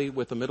somebody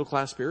with a middle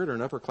class spirit or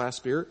an upper class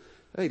spirit,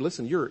 hey,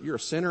 listen, you're a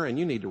sinner and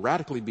you need to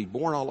radically be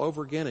born all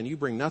over again and you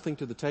bring nothing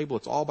to the table.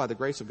 It's all by the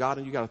grace of God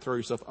and you got to throw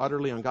yourself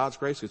utterly on God's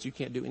grace because you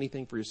can't do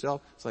anything for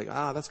yourself. It's like,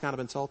 that's kind of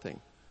insulting.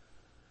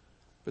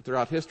 But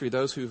throughout history,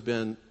 those who've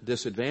been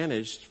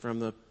disadvantaged from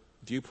the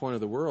viewpoint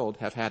of the world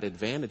have had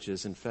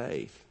advantages in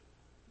faith.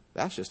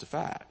 That's just a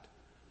fact.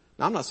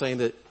 Now, I'm not saying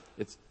that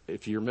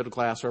if you're middle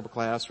class or upper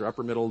class or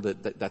upper middle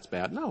that's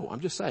bad. No, I'm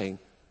just saying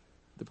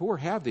the poor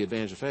have the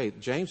advantage of faith.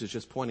 James is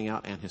just pointing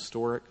out an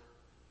historic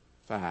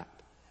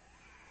fact.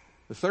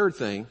 The third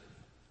thing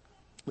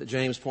that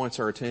James points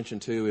our attention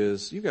to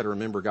is you've got to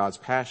remember God's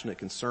passionate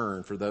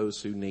concern for those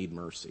who need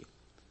mercy.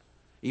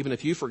 Even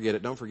if you forget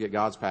it, don't forget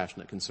God's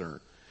passionate concern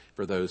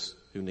for those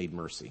who need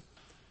mercy.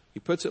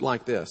 He puts it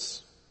like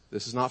this.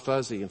 This is not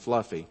fuzzy and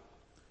fluffy.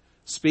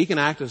 Speak and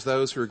act as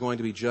those who are going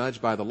to be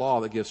judged by the law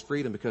that gives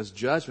freedom, because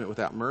judgment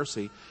without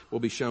mercy will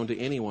be shown to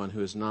anyone who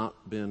has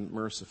not been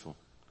merciful.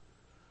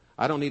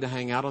 I don't need to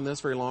hang out on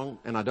this very long,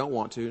 and I don't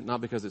want to,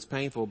 not because it's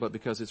painful, but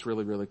because it's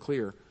really, really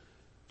clear.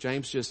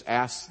 James just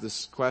asks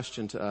this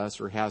question to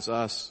us, or has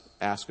us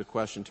ask a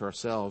question to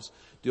ourselves.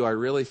 Do I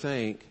really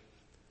think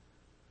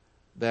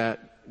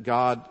that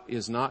God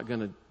is not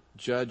going to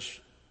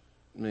judge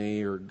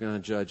me or going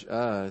to judge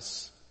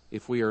us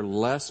if we are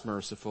less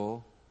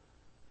merciful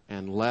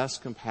and less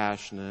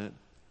compassionate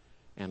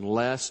and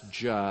less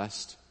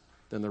just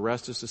than the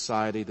rest of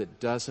society that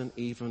doesn't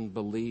even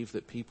believe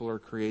that people are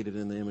created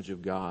in the image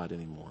of God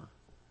anymore?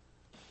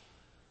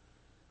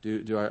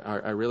 Do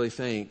I really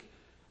think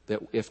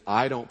that if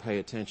I don't pay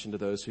attention to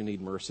those who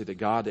need mercy, that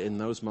God in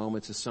those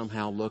moments is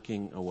somehow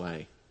looking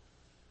away,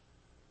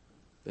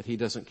 that He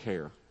doesn't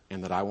care,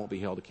 and that I won't be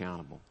held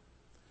accountable?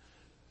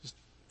 Just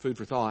food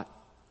for thought.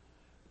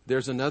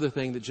 There's another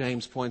thing that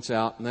James points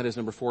out, and that is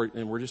number 4,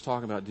 and we're just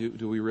talking about,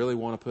 do we really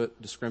want to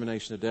put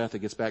discrimination to death? It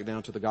gets back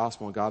down to the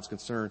gospel and God's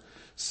concern.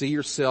 See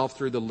yourself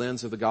through the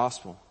lens of the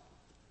gospel.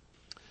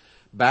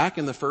 Back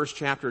in the first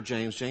chapter of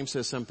James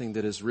says something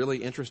that is really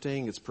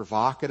interesting. It's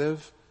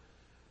provocative.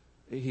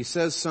 He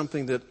says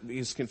something that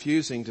is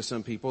confusing to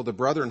some people. The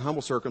brother in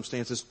humble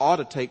circumstances ought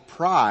to take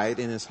pride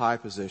in his high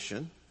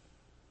position.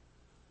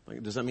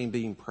 Like, does that mean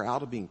being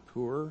proud of being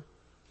poor?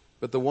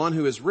 But the one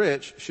who is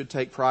rich should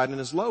take pride in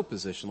his low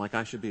position, like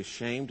I should be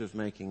ashamed of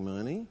making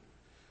money,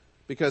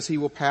 because he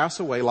will pass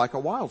away like a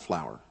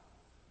wildflower.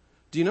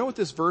 Do you know what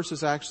this verse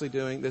is actually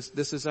doing?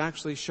 This is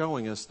actually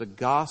showing us the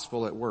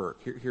gospel at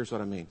work. Here's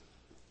what I mean.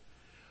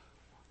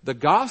 The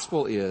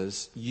gospel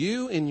is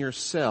you in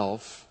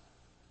yourself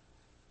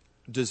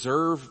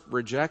deserve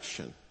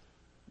rejection.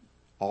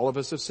 All of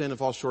us have sinned and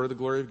fall short of the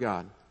glory of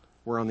God.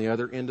 We're on the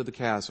other end of the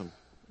chasm.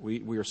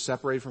 We are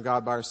separated from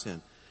God by our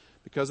sin.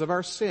 Because of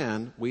our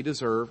sin, we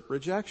deserve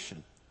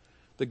rejection.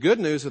 The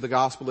good news of the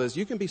gospel is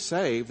you can be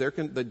saved.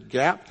 The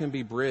gap can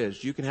be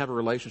bridged. You can have a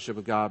relationship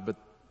with God,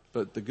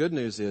 but the good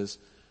news is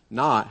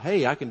not,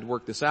 hey, I can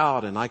work this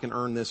out and I can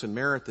earn this and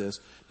merit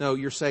this. No,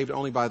 you're saved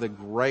only by the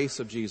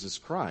grace of Jesus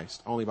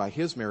Christ, only by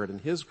His merit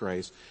and His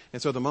grace.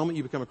 And so the moment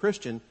you become a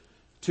Christian,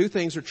 two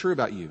things are true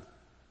about you.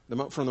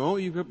 From the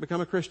moment you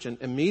become a Christian,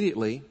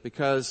 immediately,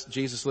 because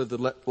Jesus lived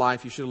the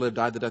life you should have lived,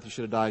 died the death you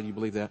should have died, you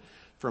believe that.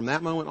 From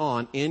that moment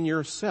on, in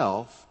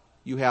yourself,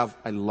 you have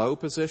a low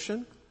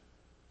position.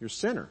 You're a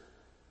sinner,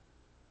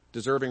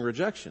 deserving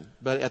rejection.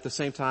 But at the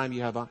same time,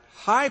 you have a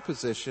high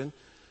position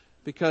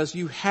because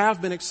you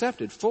have been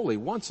accepted fully,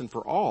 once and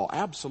for all,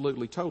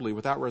 absolutely, totally,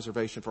 without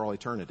reservation for all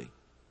eternity.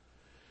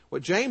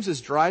 What James is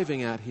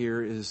driving at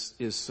here is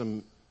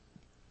some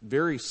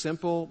very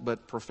simple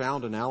but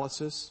profound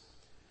analysis.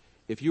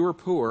 If you are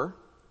poor,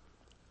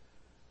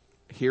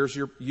 here's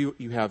you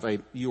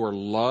are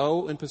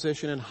low in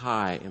position and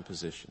high in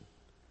position.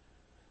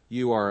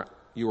 You are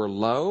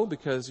low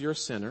because you're a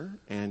sinner,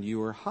 and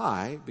you are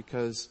high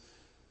because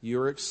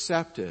you're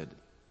accepted,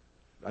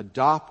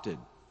 adopted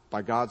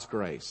by God's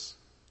grace.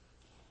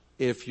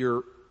 If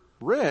you're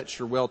rich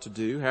or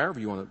well-to-do, however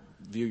you want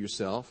to view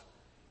yourself,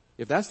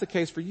 if that's the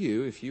case for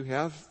you, if you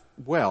have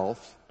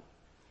wealth,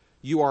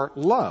 you are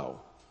low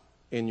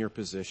in your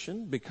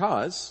position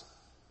because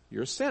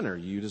you're a sinner.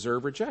 You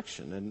deserve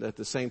rejection. And at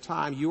the same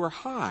time, you are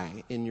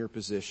high in your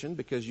position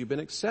because you've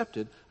been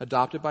accepted,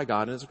 adopted by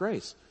God in His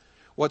grace.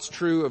 What's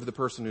true of the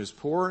person who's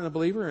poor and a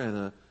believer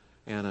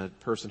and a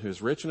person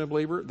who's rich and a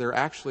believer? They're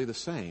actually the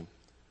same.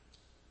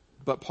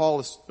 But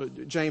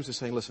James is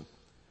saying, listen,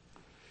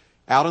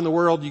 out in the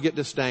world you get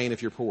disdain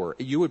if you're poor.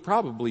 You would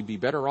probably be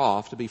better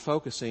off to be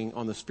focusing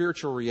on the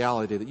spiritual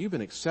reality that you've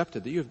been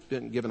accepted, that you've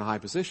been given a high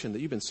position,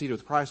 that you've been seated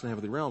with Christ in the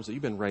heavenly realms, that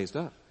you've been raised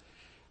up.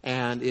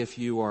 And if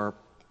you are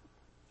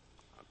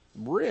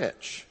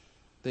rich,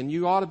 then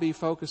you ought to be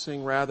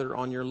focusing rather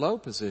on your low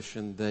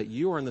position, that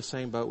you are in the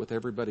same boat with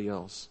everybody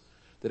else,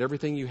 that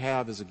everything you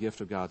have is a gift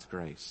of God's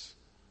grace.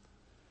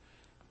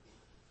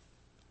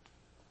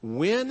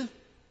 When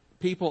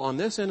people on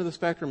this end of the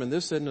spectrum and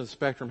this end of the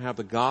spectrum have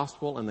the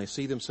gospel and they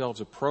see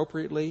themselves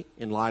appropriately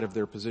in light of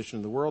their position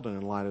in the world and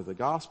in light of the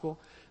gospel,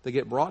 they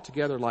get brought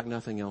together like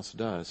nothing else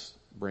does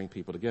bring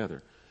people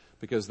together.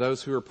 Because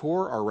those who are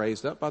poor are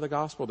raised up by the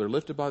gospel, they're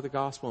lifted by the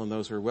gospel, and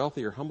those who are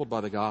wealthy are humbled by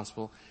the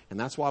gospel. And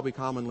that's why we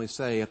commonly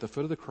say at the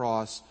foot of the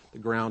cross, the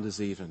ground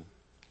is even.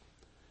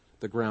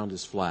 The ground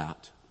is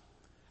flat.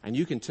 And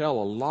you can tell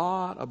a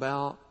lot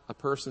about a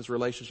person's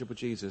relationship with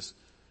Jesus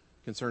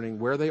concerning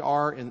where they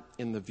are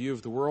in the view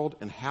of the world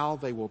and how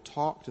they will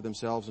talk to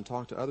themselves and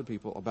talk to other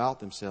people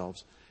about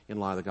themselves in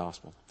light of the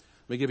gospel.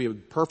 me give you a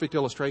perfect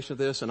illustration of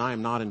this, and I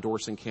am not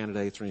endorsing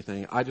candidates or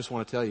anything. I just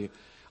want to tell you,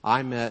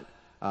 I met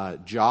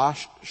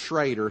Josh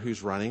Schrader,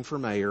 who's running for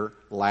mayor,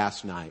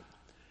 last night.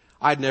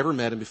 I'd never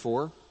met him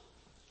before.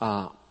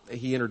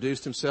 He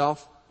introduced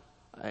himself,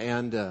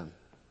 and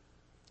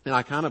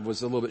I kind of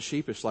was a little bit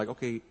sheepish, like,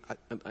 okay,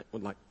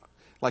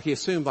 like he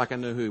assumed like I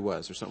knew who he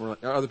was or something,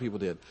 or other people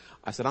did.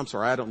 I said, I'm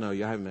sorry, I don't know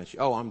you, I haven't met you.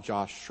 Oh, I'm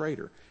Josh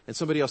Schrader. And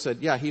somebody else said,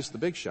 yeah, he's the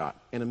big shot.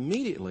 And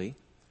immediately,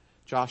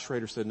 Josh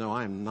Schrader said, no,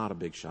 I am not a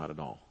big shot at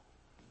all.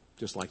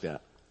 Just like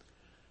that.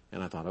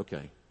 And I thought,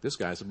 okay, this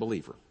guy's a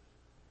believer.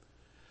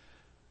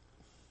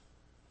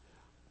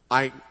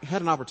 I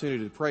had an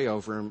opportunity to pray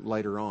over him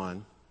later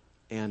on,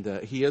 and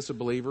he is a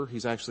believer.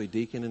 He's actually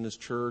deacon in his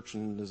church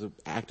and is an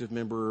active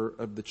member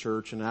of the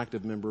church and an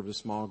active member of the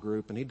small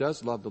group, and he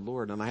does love the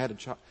Lord. And I had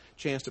a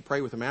chance to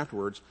pray with him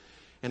afterwards,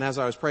 and as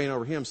I was praying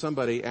over him,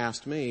 somebody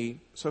asked me,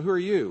 so who are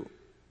you?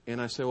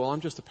 And I said, well,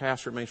 I'm just a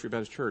pastor at Main Street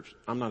Baptist Church.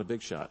 I'm not a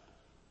big shot.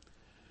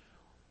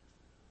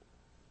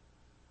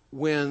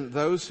 When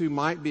those who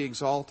might be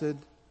exalted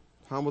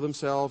humble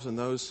themselves, and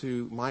those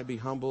who might be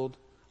humbled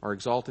are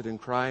exalted in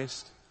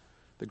Christ,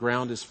 the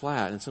ground is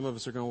flat. And some of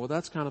us are going, well,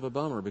 that's kind of a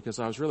bummer, because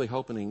I was really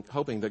hoping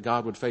that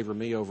God would favor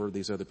me over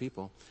these other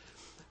people.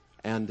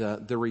 And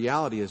the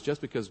reality is,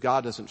 just because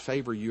God doesn't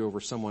favor you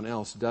over someone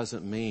else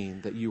doesn't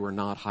mean that you are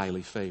not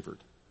highly favored.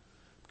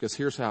 Because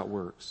here's how it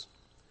works.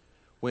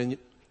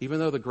 Even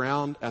though the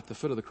ground at the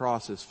foot of the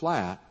cross is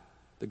flat,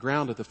 the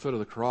ground at the foot of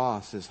the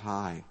cross is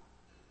high.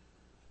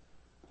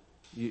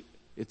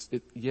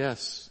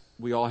 Yes,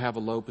 we all have a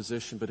low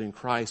position, but in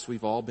Christ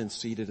we've all been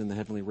seated in the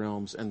heavenly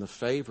realms, and the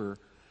favor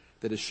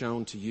that is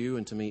shown to you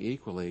and to me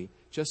equally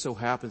just so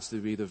happens to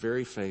be the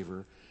very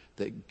favor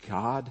that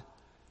God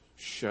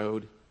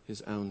showed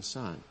his own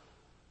Son.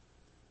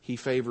 He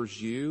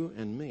favors you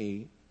and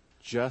me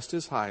just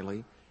as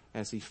highly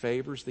as he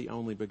favors the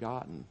only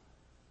begotten,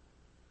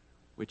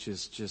 which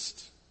is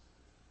just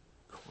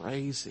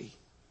crazy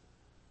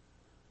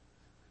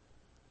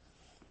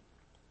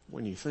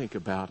when you think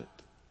about it.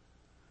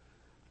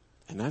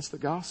 And that's the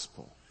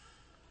gospel.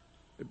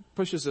 It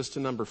pushes us to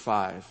number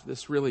 5.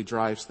 This really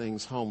drives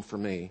things home for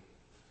me.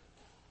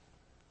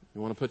 You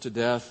want to put to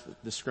death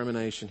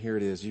discrimination? Here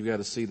it is. You've got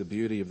to see the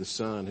beauty of the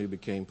Son who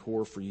became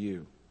poor for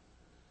you.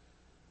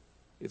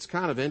 It's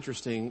kind of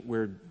interesting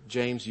where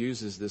James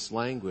uses this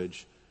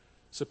language.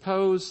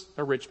 Suppose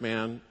a rich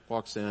man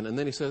walks in, and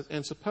then he says,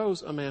 and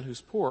suppose a man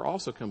who's poor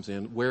also comes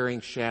in wearing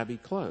shabby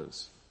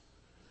clothes.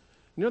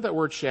 You know that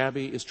word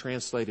shabby is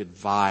translated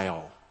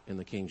vile in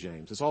the King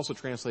James. It's also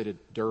translated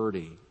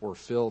dirty or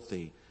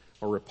filthy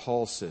or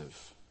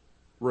repulsive,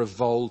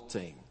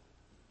 revolting.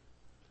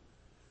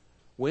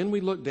 When we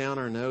look down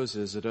our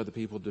noses at other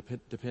people,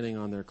 depending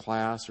on their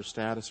class or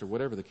status or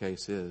whatever the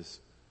case is,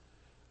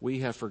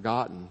 we have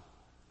forgotten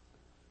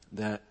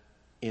that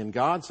in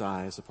God's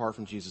eyes, apart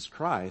from Jesus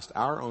Christ,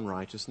 our own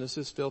righteousness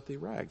is filthy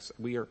rags.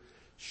 We are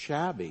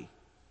shabby,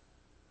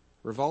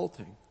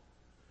 revolting.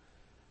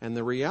 And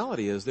the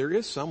reality is there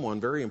is someone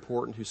very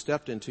important who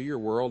stepped into your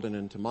world and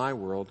into my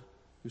world,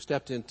 who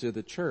stepped into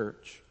the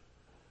church,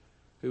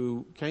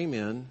 who came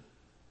in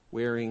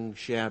wearing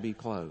shabby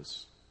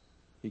clothes.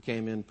 He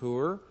came in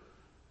poor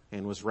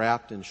and was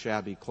wrapped in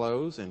shabby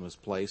clothes and was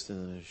placed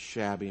in a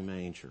shabby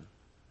manger.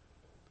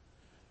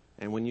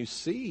 And when you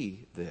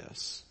see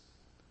this,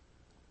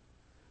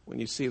 when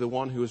you see the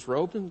one who is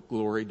robed in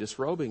glory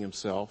disrobing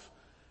himself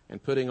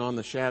and putting on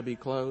the shabby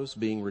clothes,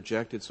 being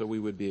rejected so we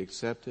would be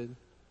accepted,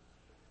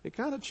 it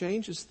kind of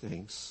changes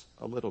things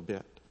a little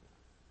bit.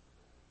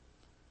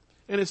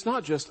 And it's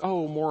not just,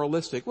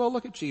 moralistic. Well,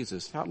 look at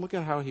Jesus. Look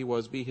at how he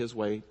was, be his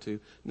way to.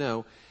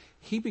 No,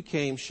 he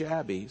became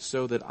shabby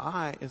so that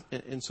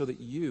so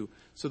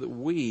that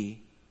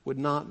we would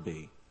not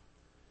be.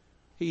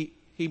 He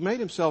made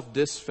himself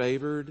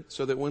disfavored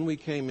so that when we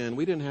came in,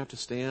 we didn't have to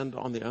stand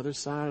on the other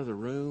side of the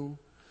room.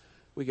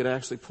 We could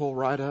actually pull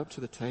right up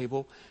to the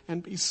table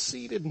and be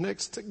seated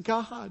next to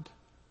God.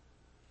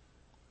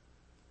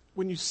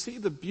 When you see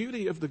the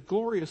beauty of the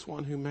glorious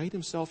one who made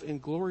himself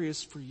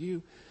inglorious for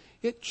you,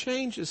 it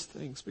changes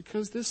things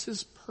because this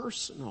is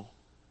personal.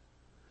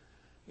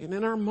 And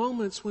in our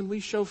moments when we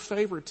show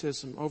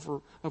favoritism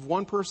of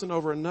one person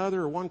over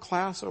another, or one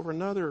class over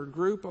another, or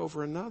group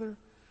over another,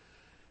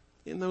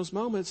 in those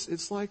moments,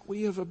 it's like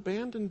we have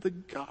abandoned the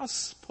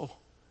gospel.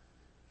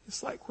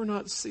 It's like we're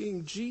not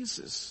seeing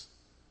Jesus.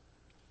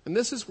 And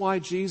this is why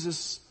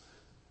Jesus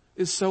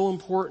is so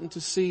important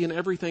to see in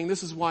everything.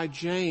 This is why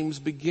James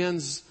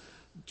begins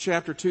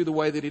chapter 2 the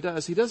way that he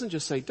does. He doesn't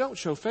just say, don't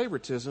show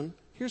favoritism.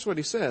 Here's what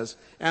he says.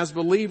 As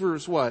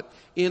believers, what?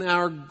 In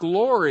our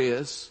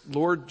glorious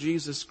Lord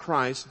Jesus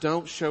Christ,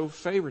 don't show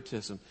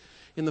favoritism.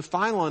 In the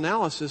final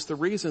analysis, the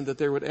reason that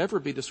there would ever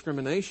be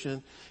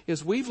discrimination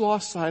is we've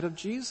lost sight of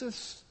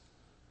Jesus.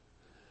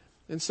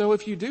 And so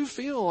if you do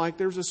feel like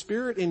there's a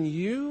spirit in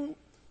you,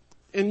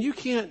 and you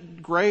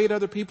can't grade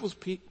other people's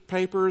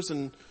papers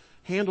and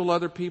handle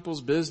other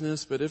people's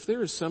business, but if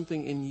there is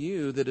something in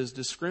you that is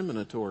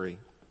discriminatory,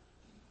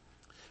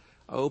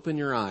 open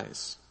your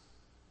eyes.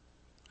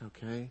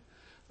 Okay?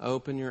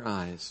 open your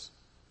eyes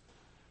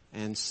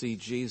and see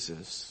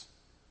Jesus.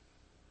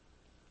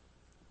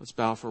 Let's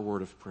bow for a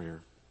word of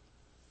prayer.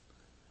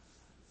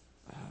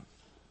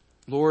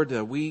 Lord,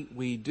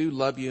 we do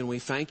love you and we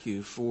thank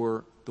you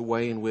for the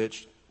way in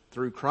which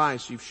through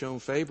Christ you've shown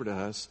favor to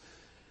us.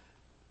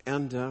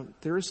 And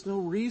there is no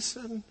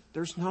reason,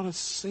 there's not a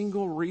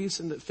single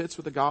reason that fits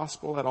with the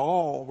gospel at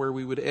all where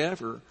we would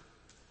ever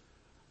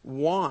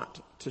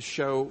want to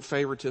show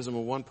favoritism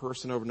of one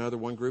person over another,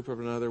 one group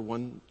over another,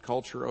 one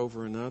culture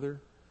over another.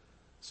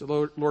 So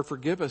Lord,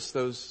 forgive us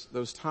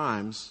those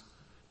times,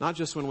 not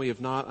just when we have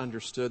not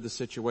understood the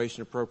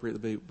situation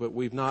appropriately, but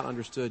we've not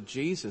understood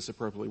Jesus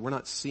appropriately. We're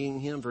not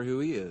seeing him for who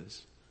he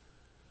is.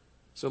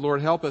 So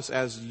Lord, help us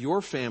as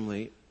your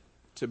family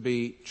to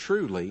be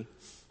truly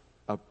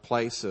a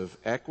place of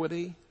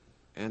equity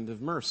and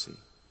of mercy.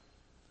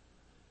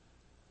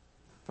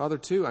 Father,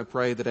 too, I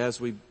pray that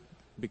as we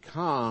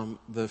become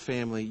the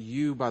family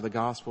you by the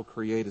gospel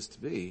create us to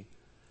be,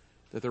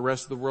 that the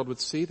rest of the world would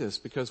see this,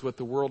 because what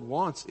the world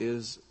wants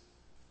is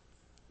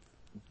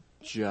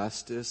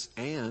justice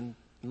and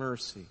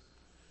mercy.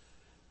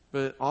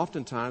 But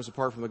oftentimes,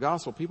 apart from the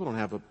gospel, people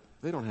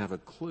don't have a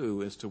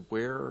clue as to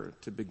where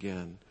to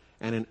begin.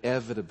 And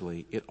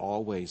inevitably, it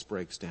always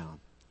breaks down.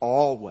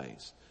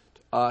 Always.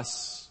 To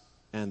us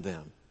and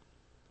them.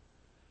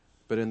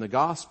 But in the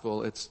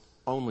gospel, it's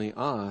only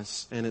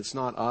us, and it's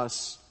not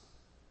us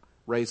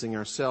raising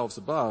ourselves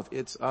above.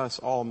 It's us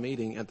all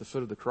meeting at the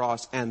foot of the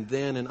cross, and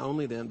then and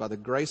only then, by the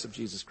grace of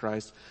Jesus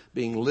Christ,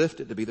 being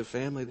lifted to be the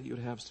family that you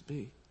would have us to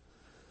be.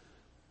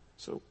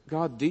 So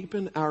God,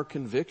 deepen our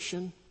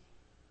conviction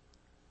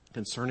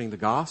concerning the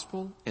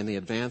gospel and the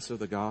advance of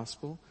the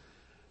gospel,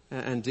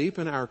 and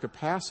deepen our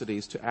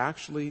capacities to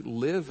actually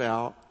live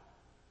out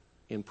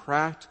in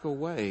practical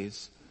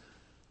ways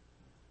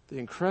the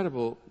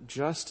incredible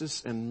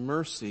justice and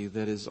mercy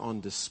that is on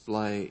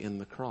display in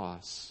the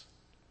cross.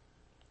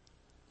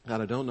 God,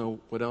 I don't know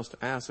what else to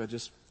ask. I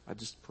just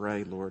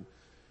pray, Lord,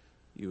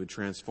 you would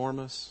transform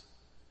us,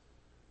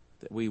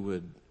 that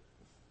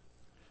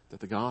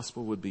the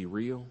gospel would be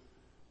real,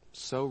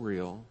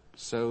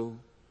 so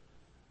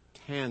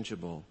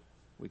tangible,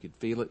 we could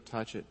feel it,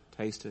 touch it,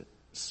 taste it,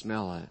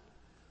 smell it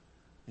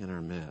in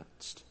our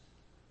midst.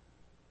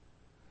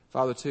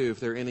 Father, too, if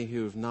there are any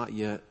who have not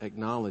yet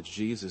acknowledged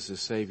Jesus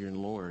as Savior and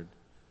Lord,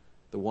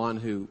 the one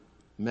who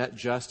met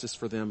justice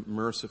for them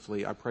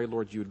mercifully, I pray,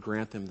 Lord, you would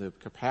grant them the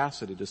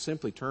capacity to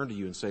simply turn to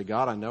you and say,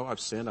 God, I know I've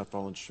sinned, I've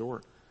fallen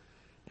short,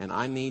 and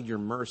I need your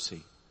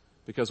mercy,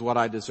 because what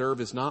I deserve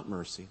is not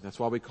mercy. That's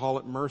why we call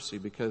it mercy,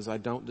 because I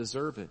don't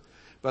deserve it.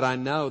 But I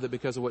know that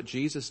because of what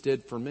Jesus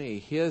did for me,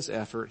 his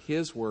effort,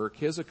 his work,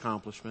 his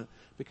accomplishment,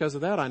 because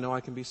of that I know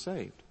I can be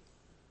saved.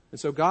 And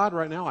so God,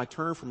 right now I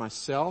turn from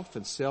myself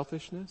and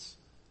selfishness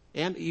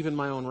and even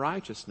my own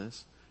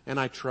righteousness, and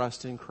I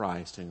trust in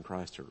Christ and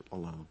Christ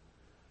alone.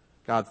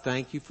 God,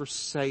 thank you for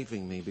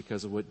saving me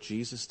because of what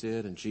Jesus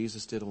did and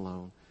Jesus did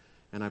alone.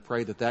 And I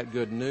pray that that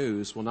good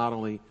news will not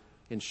only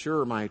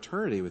ensure my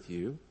eternity with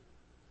you,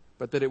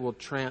 but that it will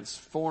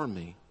transform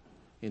me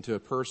into a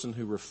person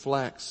who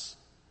reflects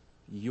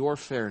your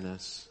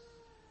fairness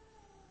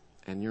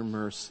and your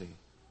mercy.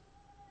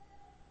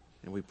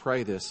 And we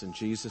pray this in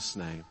Jesus'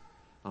 name.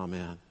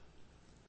 Amen.